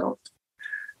らいいんだろう。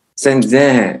And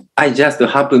then I just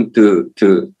happened to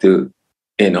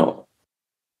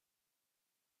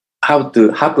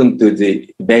happen to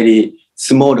the very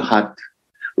small hut.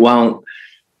 One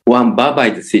Baba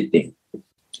is sitting.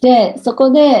 で、そ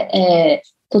こで、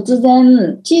突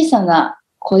然小さな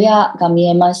小屋が見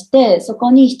えまして、そこ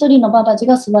に一人のババジ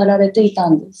が座られていた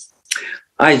んです。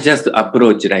I just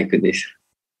approach like this.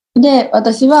 で、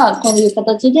私はこういう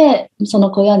形でその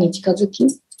小屋に近づき、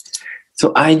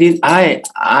So I don't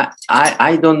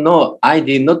know. I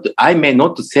may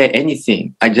not say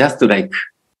anything. I just like,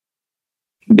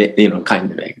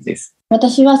 kind of like this.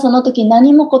 私はその時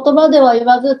何も言葉では言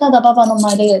わず、ただババの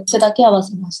前で手だけ合わ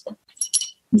せました。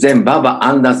Then Baba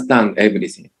understand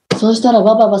everything. そうしたら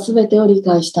ババは全てを理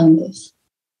解したんです。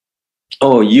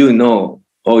Oh, you know.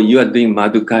 Oh, you are doing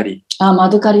madhukari. あ、マ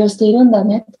ドカリをしているんだ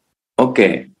ね。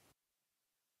Okay.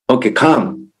 Okay,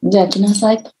 come. じゃあ来な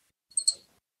さいと。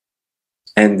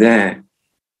And then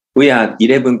we are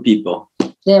 11 people.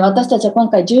 で、私たちは今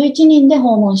回11人で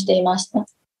訪問していました。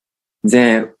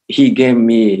Then he gave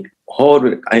me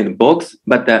whole box,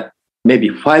 but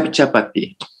maybe 5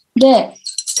 chapati. で、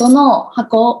その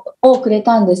箱をくれ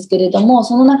たんですけれども、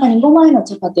その中に5枚の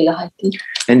チャパティが入っていた。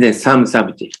And then some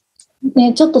sabji.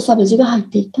 で、ちょっとサブジが入っ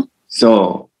ていた。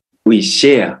So we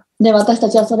share. で、私た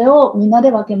ちはそれをみんなで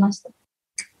分けました。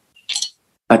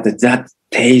But that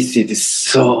taste is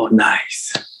so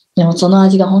nice. でもその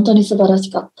味が本当に素晴ら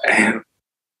しかった。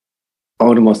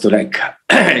Almost like,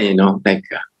 like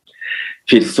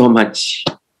feel so much,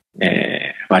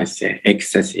 what is it,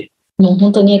 ecstasy. もう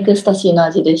本当にエクスタシーの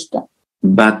味でした。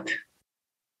But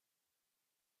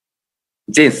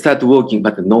they start walking,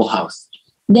 but no house.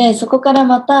 で、そこから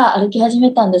また歩き始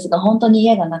めたんですが、本当に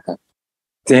家がなかった。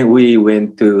Then we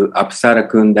went to Apsara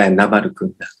Kunda and Naval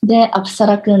Kunda. で、アプサ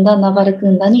ラクンダ、ナバルク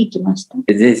ンダに行きました。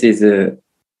This is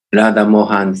Radha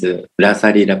Mohan's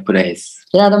Rasalila place.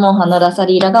 ラダモンハのラサ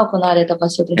リーラが行われた場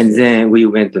所で And す。 then we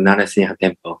went to Narasimha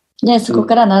temple. で、そこ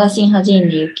からナラシンハ寺院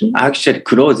に行き、 Actually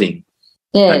closing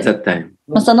at で、that time.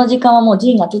 その時間はもう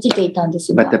寺院が閉じていたんで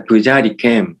すが、 But the Pujari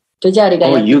came. プジャーリが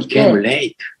Oh, やって you き came て、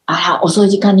 late. あら、遅い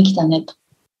時間に来たねと。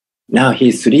Now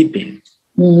he's sleeping.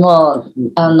 も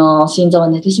う、心臓は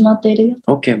寝てしまっているよ。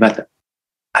 Okay, but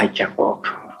I can walk.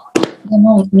 で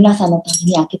も、皆さんのた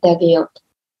めに開けてあげようと。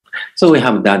 So we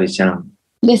have darshan.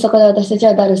 で、そこで私たち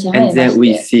はダルシャンを And 得ま then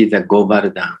we して、 see the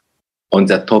Govardhan on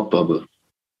the top of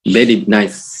very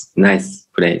nice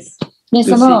place. で、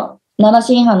そのナラ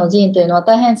シンハの寺院というのは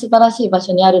大変素晴らしい場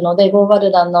所にあるので、ゴーバ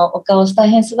ルダンの丘を大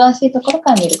変素晴らしいところ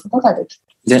から見ることができた。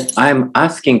 Then I'm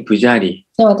asking Pujari,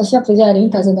 で、私はプジャーリに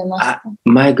尋ねました。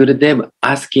 my Gurudev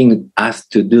asking us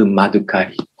to do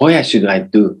Madhukari. Where should I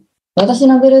do? 私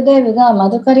のグルデーブがマ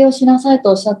ドカリをしなさいと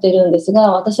おっしゃっているんです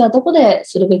が、私はどこで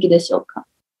するべきでしょうか。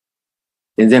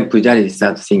 And then Pujari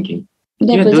starts thinking,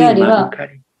 で、 you're プジャー doing リ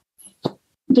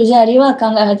は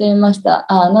Madhukari. 考え始めまし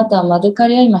た。あなたはマドカ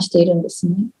リを今しているんです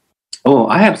ね。Oh,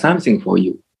 I have something for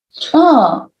you.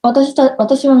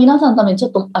 私は皆さんのためにちょ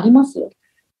っとありますよ。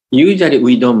Usually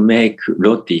we don't make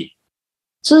roti,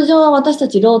 通常は私た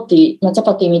ちローティー、チャ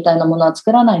パティみたいなものは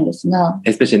作らないんですが、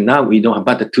 especially now we don't have,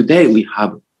 but today we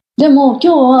have. でも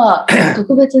今日は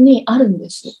特別にあるんで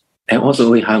す。 And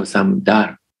also we have some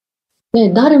dal. で、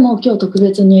誰も今日特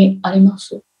別にありま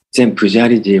す。 Then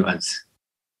Pujariji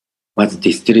was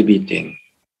distributing.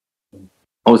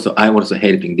 Also, I also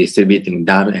helping distributing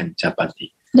dal and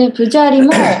chapati. で、プジャーリ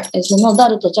もそのダ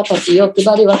ルとチャパティを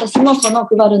配り、私もその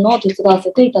配るのを手伝わ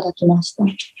せていただきました。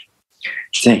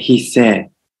 Then he said,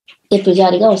 で、プジャ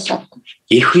ーリがおっしゃった。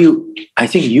I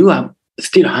think you are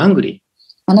still hungry.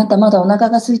 あなたまだお腹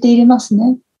が空いています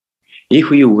ね。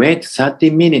 If you wait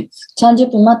 30 minutes, 30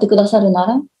分待ってくださるな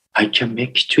ら、 I can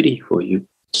make kichuri for you.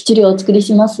 きちりお作り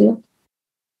しますよ。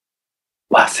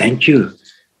 Wow, thank you.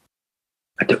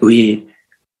 But we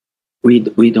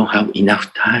don't have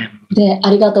enough time. で、あ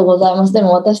りがとうございます。で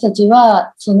も私たち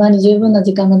はそんなに十分な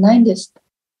時間がないんです。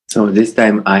 So this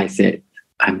time I said,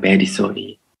 I'm very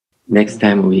sorry. Next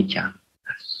time we can.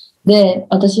 で、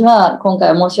私は今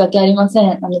回は申し訳ありませ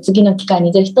ん。次の機会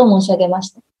にぜひと申し上げま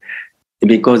した。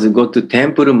 Because go to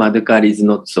temple Madhukari is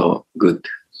not so good.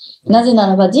 なぜな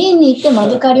らば寺院に行ってマ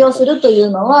ドカリをするという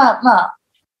のは、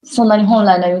そんなに本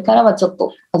来の意味からはちょっ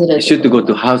と外れ You る。 should go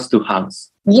to house to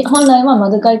house. 本来はマ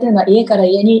ドカリというのは家から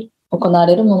家に行わ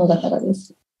れるものだからで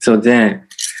す。 So then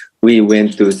we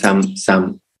went to some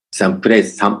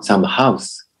place, some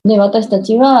house. で、私た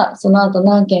ちはその後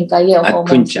何軒か家を訪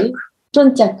問し、プ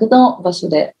ンチャクの場所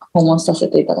で訪問させ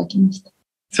ていただきました。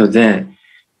 So then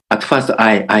at first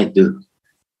I do.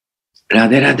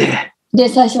 Radhe Radhe. で、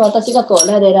最初私が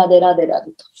ラデラデラデラ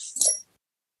デと。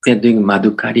We are doing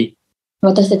Madhukari.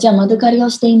 私たちはマドカリを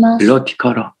しています。 Roti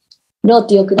koro. ロー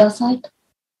ティをくださいと。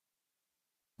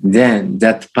 Then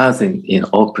that person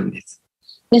opened it.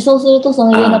 で、そうするとそ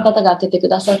の家の方が開けてく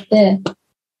ださって、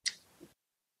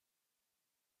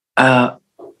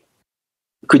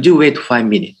Could you wait 5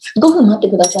 minutes? 5分待っ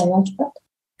てくださいますか。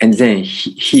And then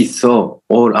he saw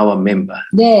all our members.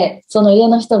 で、その家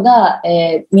の人が、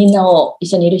みんなを、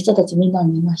一緒にいる人たちみんなを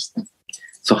見ました。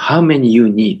So how many you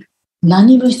need?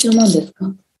 何人必要なんです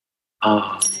か？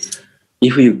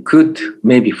 If you could,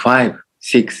 maybe 5,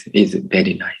 6 is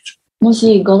very nice. も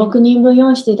し5、6人分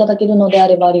用意していただけるのであ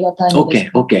ればありがたいので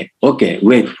す。Okay.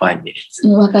 Wait 5 minutes.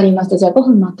 わかりました。じゃあ5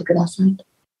分待ってください。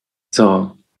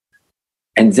So,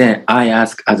 and then I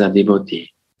ask other devotee.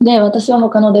 で、私は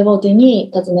他のデボーティ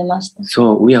に尋ねました。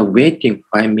So we are waiting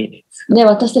 5 minutes. で、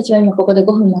私たちは今ここで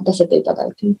5分待たせていただ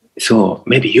いている。So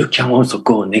maybe you can also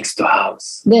go next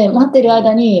house. で、待ってる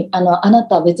間に、あな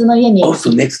たは別の家に行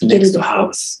Also ける next です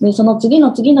house. で、その次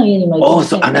の家にも行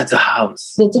け Also another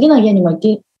house. で、次の家にも行っ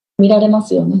て見られま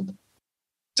すよね。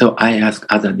So I ask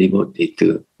other devotee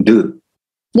to do.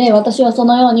 で、私はそ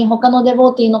のように他のデ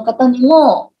ボーティーの方に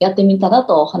もやってみたら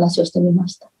とお話をしてみま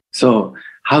した。So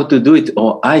how to do it?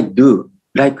 Or I do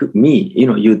like me.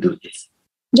 You do this.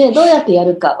 で、どうやってや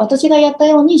るか、私がやった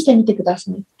ようにしてみてくだ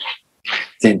さい。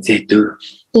Then they do.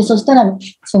 で、そしたら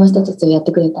その人たちがやっ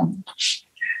てくれたの。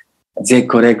They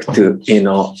collect, a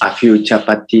few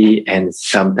chapati and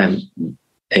sometimes,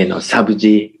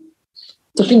 sabji.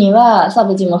 時にはサ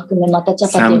ブジも含めまたチャ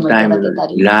パティもいただけた Sometimes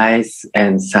り、 rice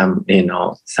and some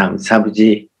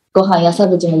sabji. ご飯やサ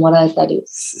ブジももらえたり、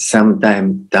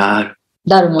 Sometimes dal.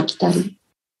 ダルも来たり。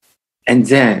And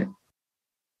then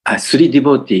 3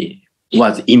 devotee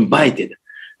was invited.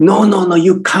 No,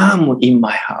 you come in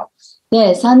my house.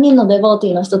 で、3人のデボーテ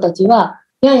ィーの人たちは、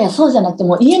いやいや、そうじゃなくて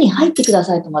もう家に入ってくだ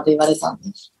さいとまで言われたんで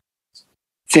す。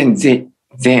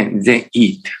Then they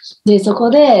eat. で、そこ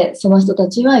でその人た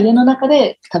ちは家の中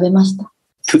で食べました。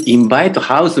To invite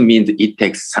house means it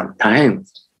takes some time.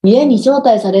 家に招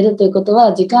待されるということ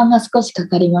は時間が少しか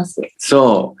かります。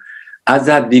So,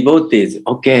 other devotees,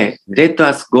 okay, let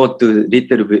us go to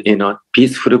little bit,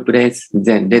 peaceful place,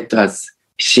 then let us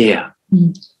share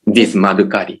this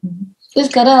madhukari. です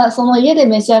から、その家で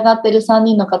召し上がっている3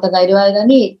人の方がいる間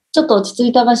に、ちょっと落ち着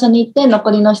いた場所に行って、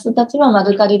残りの人たちはマ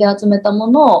ドカリで集めたも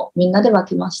のをみんなで分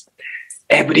けました。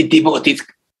Every devotee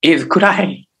is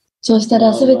crying. そうした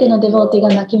ら、すべてのデボーティが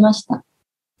泣きました。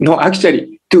No,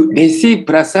 actually, to receive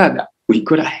prasada, we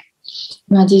cry.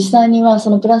 実際にはそ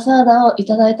のプラサーダをい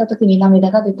ただいたときに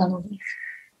涙が出たのです。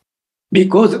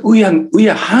Because we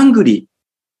are hungry.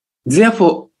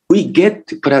 Therefore, we get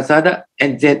prasada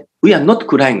and then we are not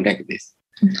crying like this.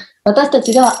 私た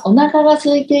ちがお腹が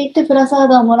空いていてプラサー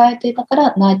ダをもらえていたか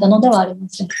ら泣いたのではありま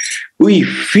せん。We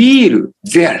feel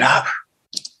their love.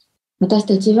 私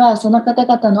たちはその方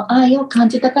々の愛を感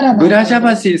じたから泣いたの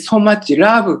です。Brajavasi so much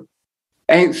love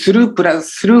and through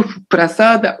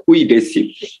prasada we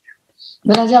receive.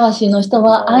 ブラジャワシーの人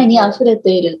は愛に溢れ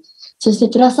ている。そして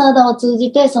プラサーダを通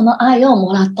じてその愛を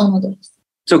もらったのです。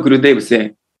So Gurudev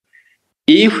said,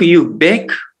 if you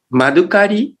beg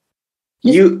madhukari,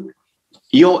 your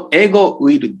ego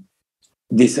will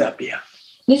disappear.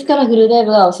 ですからグルデー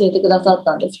ブが教えてくださっ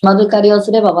たんです。マドカリを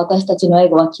すれば私たちのエ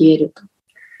ゴは消えると。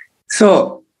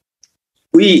So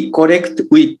we collect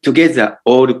together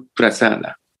all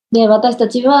prasada. で、私た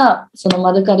ちはその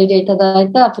マドカリでいただ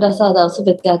いたプラサーダをす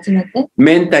べて集めて、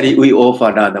Mentally we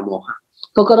offer Radha Mohan.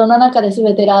 心の中です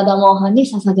べてラーダモーハンに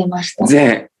捧げました。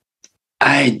Then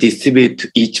I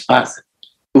distribute each person.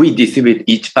 We distribute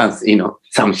each person,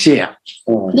 some share.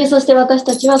 で、そして私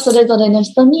たちはそれぞれの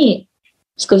人に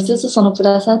少しずつそのプ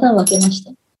ラサーダを分けまし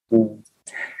た。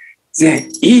Then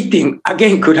eating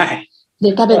again cry.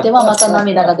 で、食べてはまた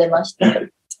涙が出ました。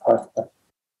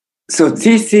So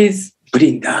this is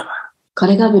Vrindavan. こ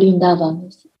れがブリンダーバン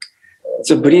です。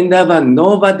So Vrindavan,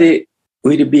 nobody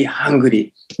will be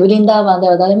hungry. ブリンダーバンで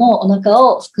は誰もお腹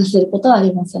を空かせることはあ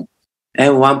りません。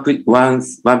And one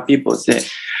people say,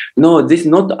 no, this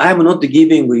not, I'm not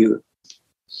giving you.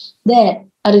 で、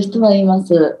ある人は言いま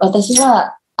す。私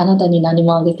はあなたに何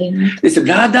もあげていない。This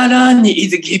Radharani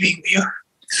is giving you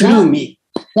through me.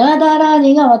 ラーダーラー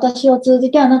ニが私を通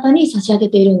じてあなたに差し上げ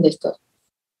ているんですと。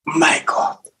My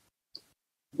God.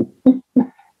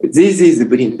 This is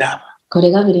Vrindavan. こ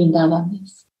れがブリンダーバンで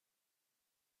す。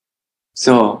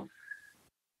So,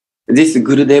 this is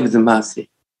Gurudev's mercy.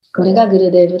 これがグ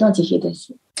ルデーブの慈悲で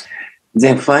す。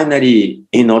Then finally,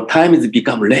 time has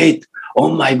become late.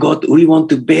 Oh my God, we want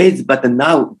to bathe, but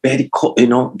now very cold,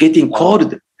 getting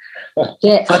cold.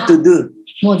 で、 What to do?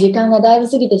 もう時間がだいぶ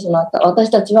過ぎてしまった。私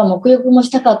たちは沐浴もし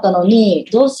たかったのに、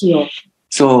どうしよう。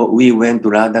So we went to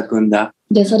Radha Kunda.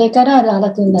 で、それからラー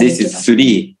ダクンダに This 行きま is した。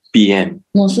 3 p.m.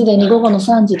 もうすでに午後の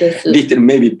3時です。 Little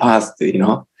maybe past,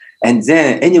 And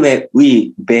then anyway,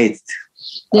 we bathed.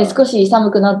 で、少し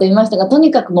寒くなっていましたが、と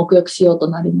にかく沐浴しようと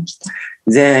なりました。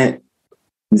Then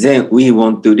then we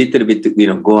want to little bit,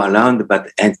 go around,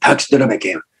 but and taxi driver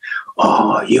came.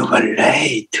 Oh, you were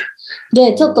late.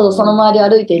 で、ちょっとその周りを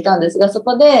歩いていたんですが、そ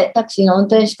こでタクシーの運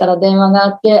転手から電話があ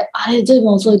って、あれ、ずいぶ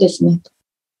ん遅いですね。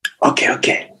Okay,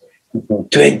 okay.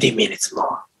 20 minutes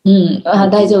more.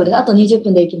 大丈夫です。あと20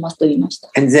分で行きますと言いました。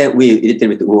And then we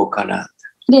little bit walk around.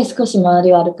 で、少し周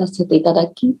りを歩かせていただ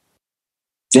き、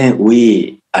Then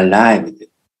we arrived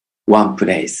one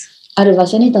place. ある場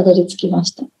所にたどり着きま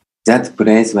した。That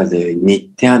place was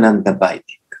Nityananda Baitik.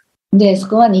 で、そ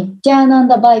こはニッチャーナン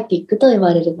ダバイティックと呼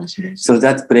ばれる場所です。So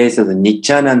that place was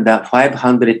Nityananda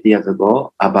 500 years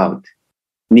ago about.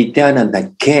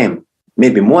 Nityananda came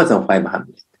maybe more than 500.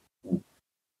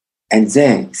 And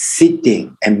then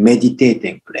sitting and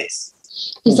meditating place.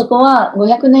 でそこは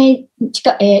500年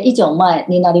以上前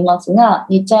になりますが、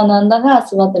ニッチャーナンダが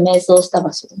座って瞑想した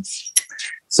場所です。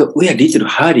So we are little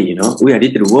hurry, we are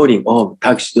little worrying. Oh,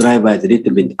 taxi driver is a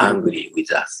little bit angry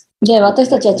with us. で、私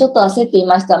たちはちょっと焦ってい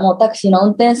ました。もうタクシーの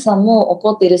運転手さんも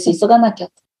怒っているし、急がなきゃ。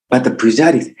But the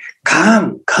Pujari said,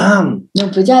 come, come. で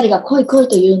もプジャーリが来い来い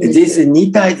と言うんです。This is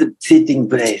Nitai's sitting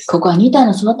place. ここはニタイ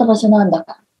の座った場所なんだ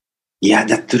から。Yeah,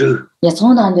 that's true. いや、そ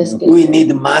うなんですけど。We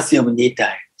need mercy of Nitai.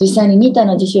 実際にニタイ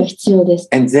の慈悲は必要です。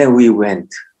And then we went.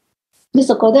 で、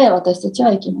そこで私たち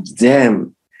は行きました。Then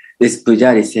this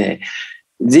Pujari said,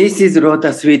 this is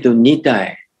Lotus feet of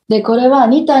Nitai. で、これは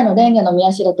ニタイの蓮華の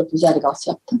宮代とプジャーリがおっ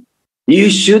しゃった。You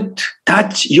should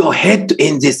touch your head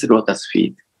in this Lotus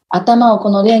feet. 頭をこ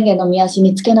の蓮華の宮代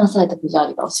につけなさいとプジャー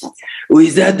リがおっしゃった。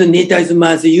Without Nitai's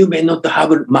mercy, you may not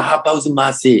have Mahaprabhu's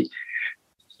mercy.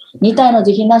 ニタイの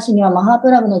慈悲なしにはマハー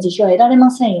プラブの慈悲は得られま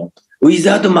せんよ。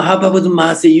Without Mahaprabhu's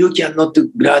mercy, you cannot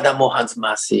Radha Mohan's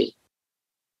mercy.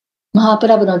 マハープ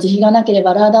ラブの慈悲がなけれ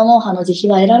ばラーダモーハの慈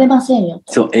悲は得られませんよ。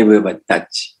So everybody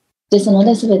touch. ですの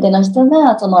で、すべての人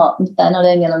がそのニタイの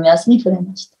蓮華の目安に触れ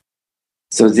ました。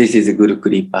So this is Guru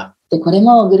Kripa. で、これ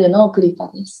もグルのクリパ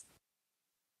です。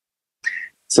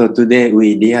So today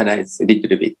we realize a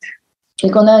little bit. で、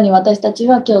このように私たち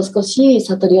は今日少し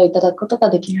悟りをいただくことが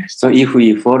できました。So if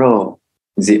we follow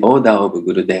the order of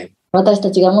Gurudev, 私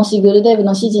たちがもしグルデーブ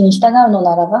の指示に従うの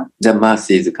ならば、 the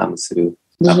mercies come through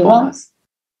慈悲 upon は us.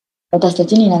 私た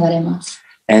ちに流れます。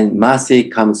And mercy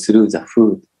comes through the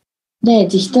food. で、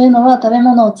慈悲というのは食べ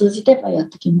物を通じてやっ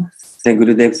てきます。Then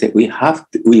Gurudev said, we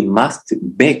must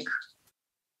beg.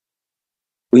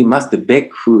 We must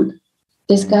beg food.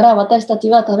 ですから私たち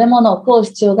は食べ物を買う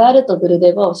必要があるとグル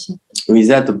デーブはおっしゃった。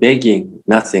Without begging,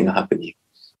 nothing happening.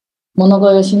 物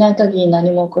乞いをしない限り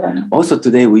何も起こらない。Also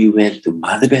today we went to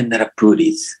Madhavendra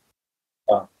Puri's,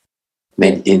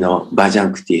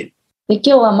 Bhajan Kutir. で、今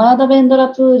日はマーダベンドラ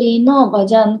プーリーのバ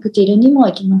ジャンクティルにも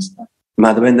行きました。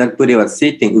Madhavendra Puri was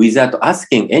sitting without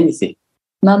asking anything.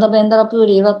 マーダベンドラプー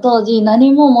リーは当時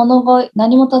何も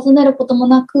尋ねることも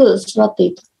なく座って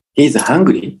いた。He is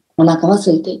hungry, お腹は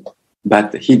空いていた。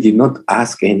but he did not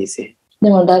ask anything. で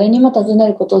も誰にも尋ね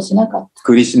ることをしなかっ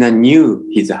た。Krishna knew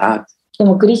his heart. で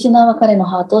もクリシュナは彼の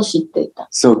ハートを知っていた。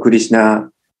So Krishna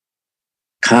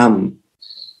came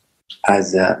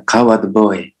as a coward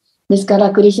boy ですか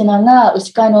らクリシュナが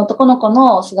牛飼いの男の子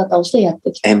の姿をしてやっ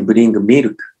てきた。 and bring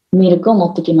milk. ミルクを持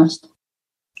ってきました。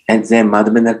And then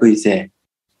Madhavendra Puri said,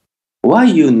 why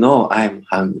you know I'm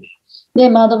hungry? で、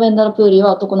マードベンダラプーリー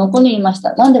は男の子に言いまし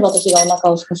た。なんで私がお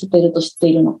腹を空かせていると知って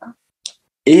いるのか。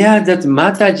Yeah, that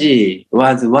Mataji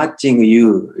was watching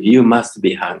you. You must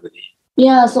be hungry. い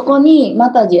や、そこにま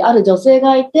たある女性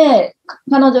がいて、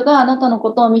彼女があなたの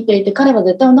ことを見ていて、彼は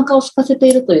絶対お腹を空かせて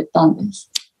いると言ったんで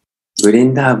す。ブリ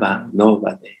ンダーバン、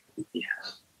nobody.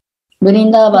 ブリ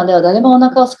ンダーバンでは誰もお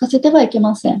腹を空かせてはいけ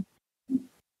ません。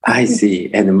I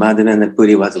see. And Madhavendra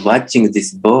Puri was watching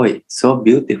this boy. So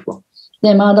beautiful.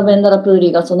 で、マードベンダラプーリ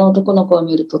ーがその男の子を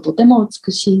見るととても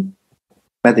美しい。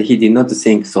But he did not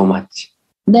think so much.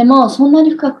 でも、そんなに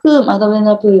深くマードベン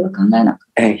ダラプーリーは考えなか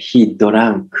っ And he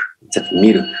drank that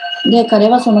milk た。で、彼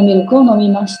はそのミルクを飲み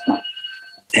ました。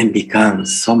 and became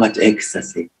so much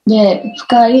ecstasy. で、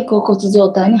深い恍惚状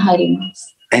態に入りま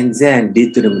す。And then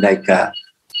little like a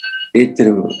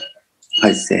little,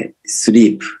 I say,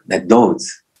 sleep, like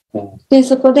doze. で、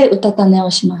そこでうたた寝を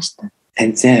しました。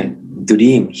And then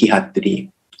dream, he had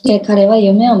dream. で、彼は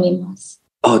夢を見ます。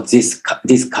Oh, this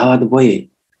coward boy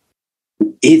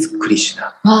is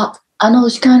Krishna. あの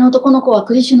牛飼いの男の子は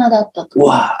クリシュナだったと。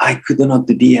Wow, I could not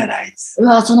realize.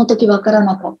 その時わから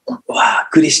なかった。Wow,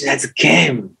 Krishna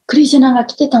came. クリシュナが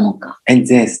来てたのか。And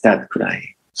then start crying.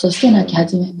 そして泣き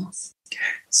始めます。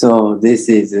So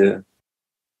this is a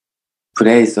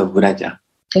place of Vraja.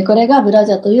 で、これがブラ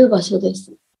ジャという場所で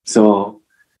す。So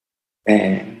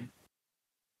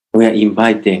we are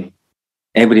inviting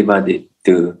everybody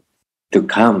to to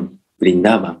come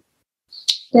Vrindavan.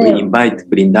 で We invite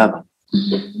Vrindavan.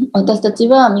 私たち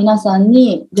は皆さん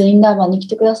にブリンダーバンに来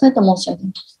てくださいと申し上げ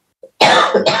ます。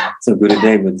 So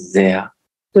Gurudev is there.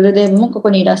 グルデーブもここ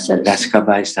にいらっしゃる。 Rashika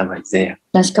Vaishnava is there.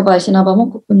 ラシカバイシナバも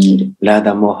ここにいる。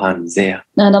 Radha Mohan is there.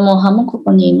 ナーダモーハンもこ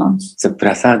こにいます。 So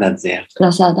Prasada is there. プ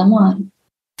ラサーダもある。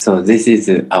 So this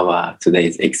is our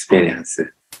today's experience.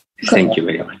 Thank you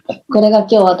very much. これが今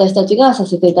日私たちがさ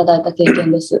せていただいた経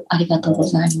験です。ありがとうご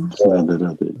ざいます。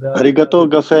ありがとう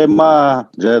ございま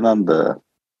す。ジャイナンダ。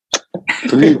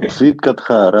スイートカト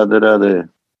ハ、ラデラデ。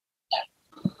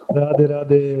ラデラ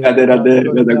デ。ラデラデ、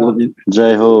ラデゴビ。ジ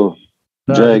ャイホー。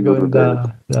ジャイゴ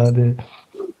ラデ。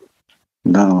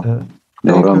No.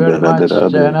 Thank you very much,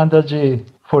 Jayanandaji,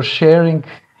 for sharing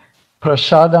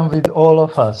prasadam with all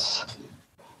of us.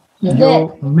 で、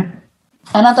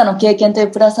あなたの経験とい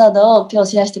うプラサーダを今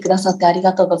日シェアしてくださってあり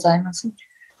がとうございます。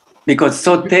 Because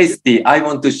so tasty, I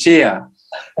want to share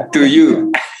to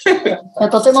you.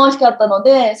 とても美味しかったの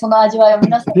で、その味わいを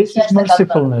皆さんに This シェア is したかっ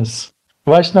た。 mercifulness.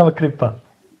 Vaishnava Kripa.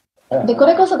 で、こ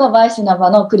れこそがバイシナバ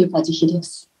のクリパ慈悲で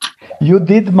す。 You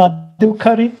did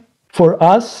Madhukari for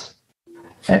us,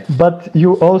 but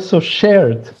you also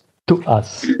shared to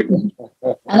us.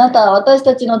 あなたは私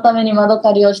たちのために窓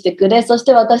借りをしてくれ、そし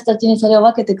て私たちにそれを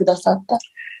分けてくださった。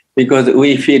 Because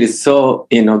we feel so,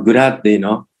 glad,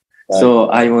 So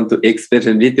I want to express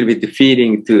a little bit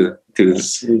feeling to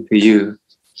you.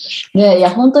 で、いや、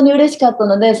本当に嬉しかった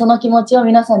ので、その気持ちを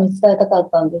皆さんに伝えたかっ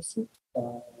たんです。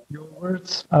 Your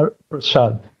words are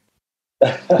prasad.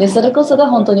 で、それこそが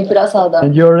本当にプラサーダ。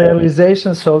 And your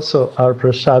realizations also are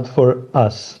prasad for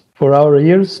us, for our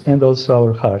ears and also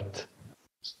our heart.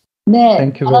 で、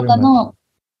 Thank you あ very なたの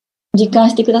実感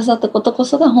してくださったことこ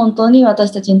そが本当に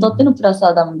私たちにとってのプラス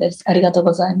アダムです。ありがとう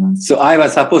ございます。 So I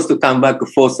was supposed to come back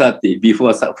 4:30,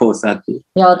 before 4:30. い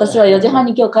や、私は4時半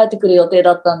に今日帰ってくる予定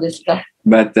だったんですが、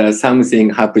 But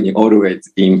something happening always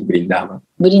in Vrindavan.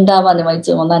 ブリンダーバンではい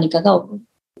つも何かが起こる。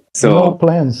 No So,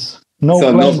 plans. No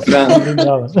So no plans.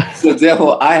 plan. so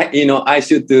therefore, I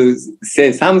should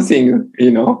say something,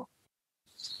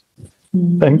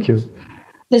 Thank you.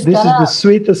 です This か is ら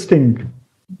the、sweetest thing.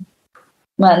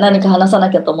 まあ、何か話さな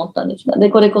きゃと思ったんですが、で、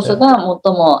これこそが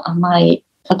最も甘い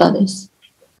方です。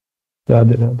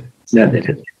Radhe, Radhe. Yeah,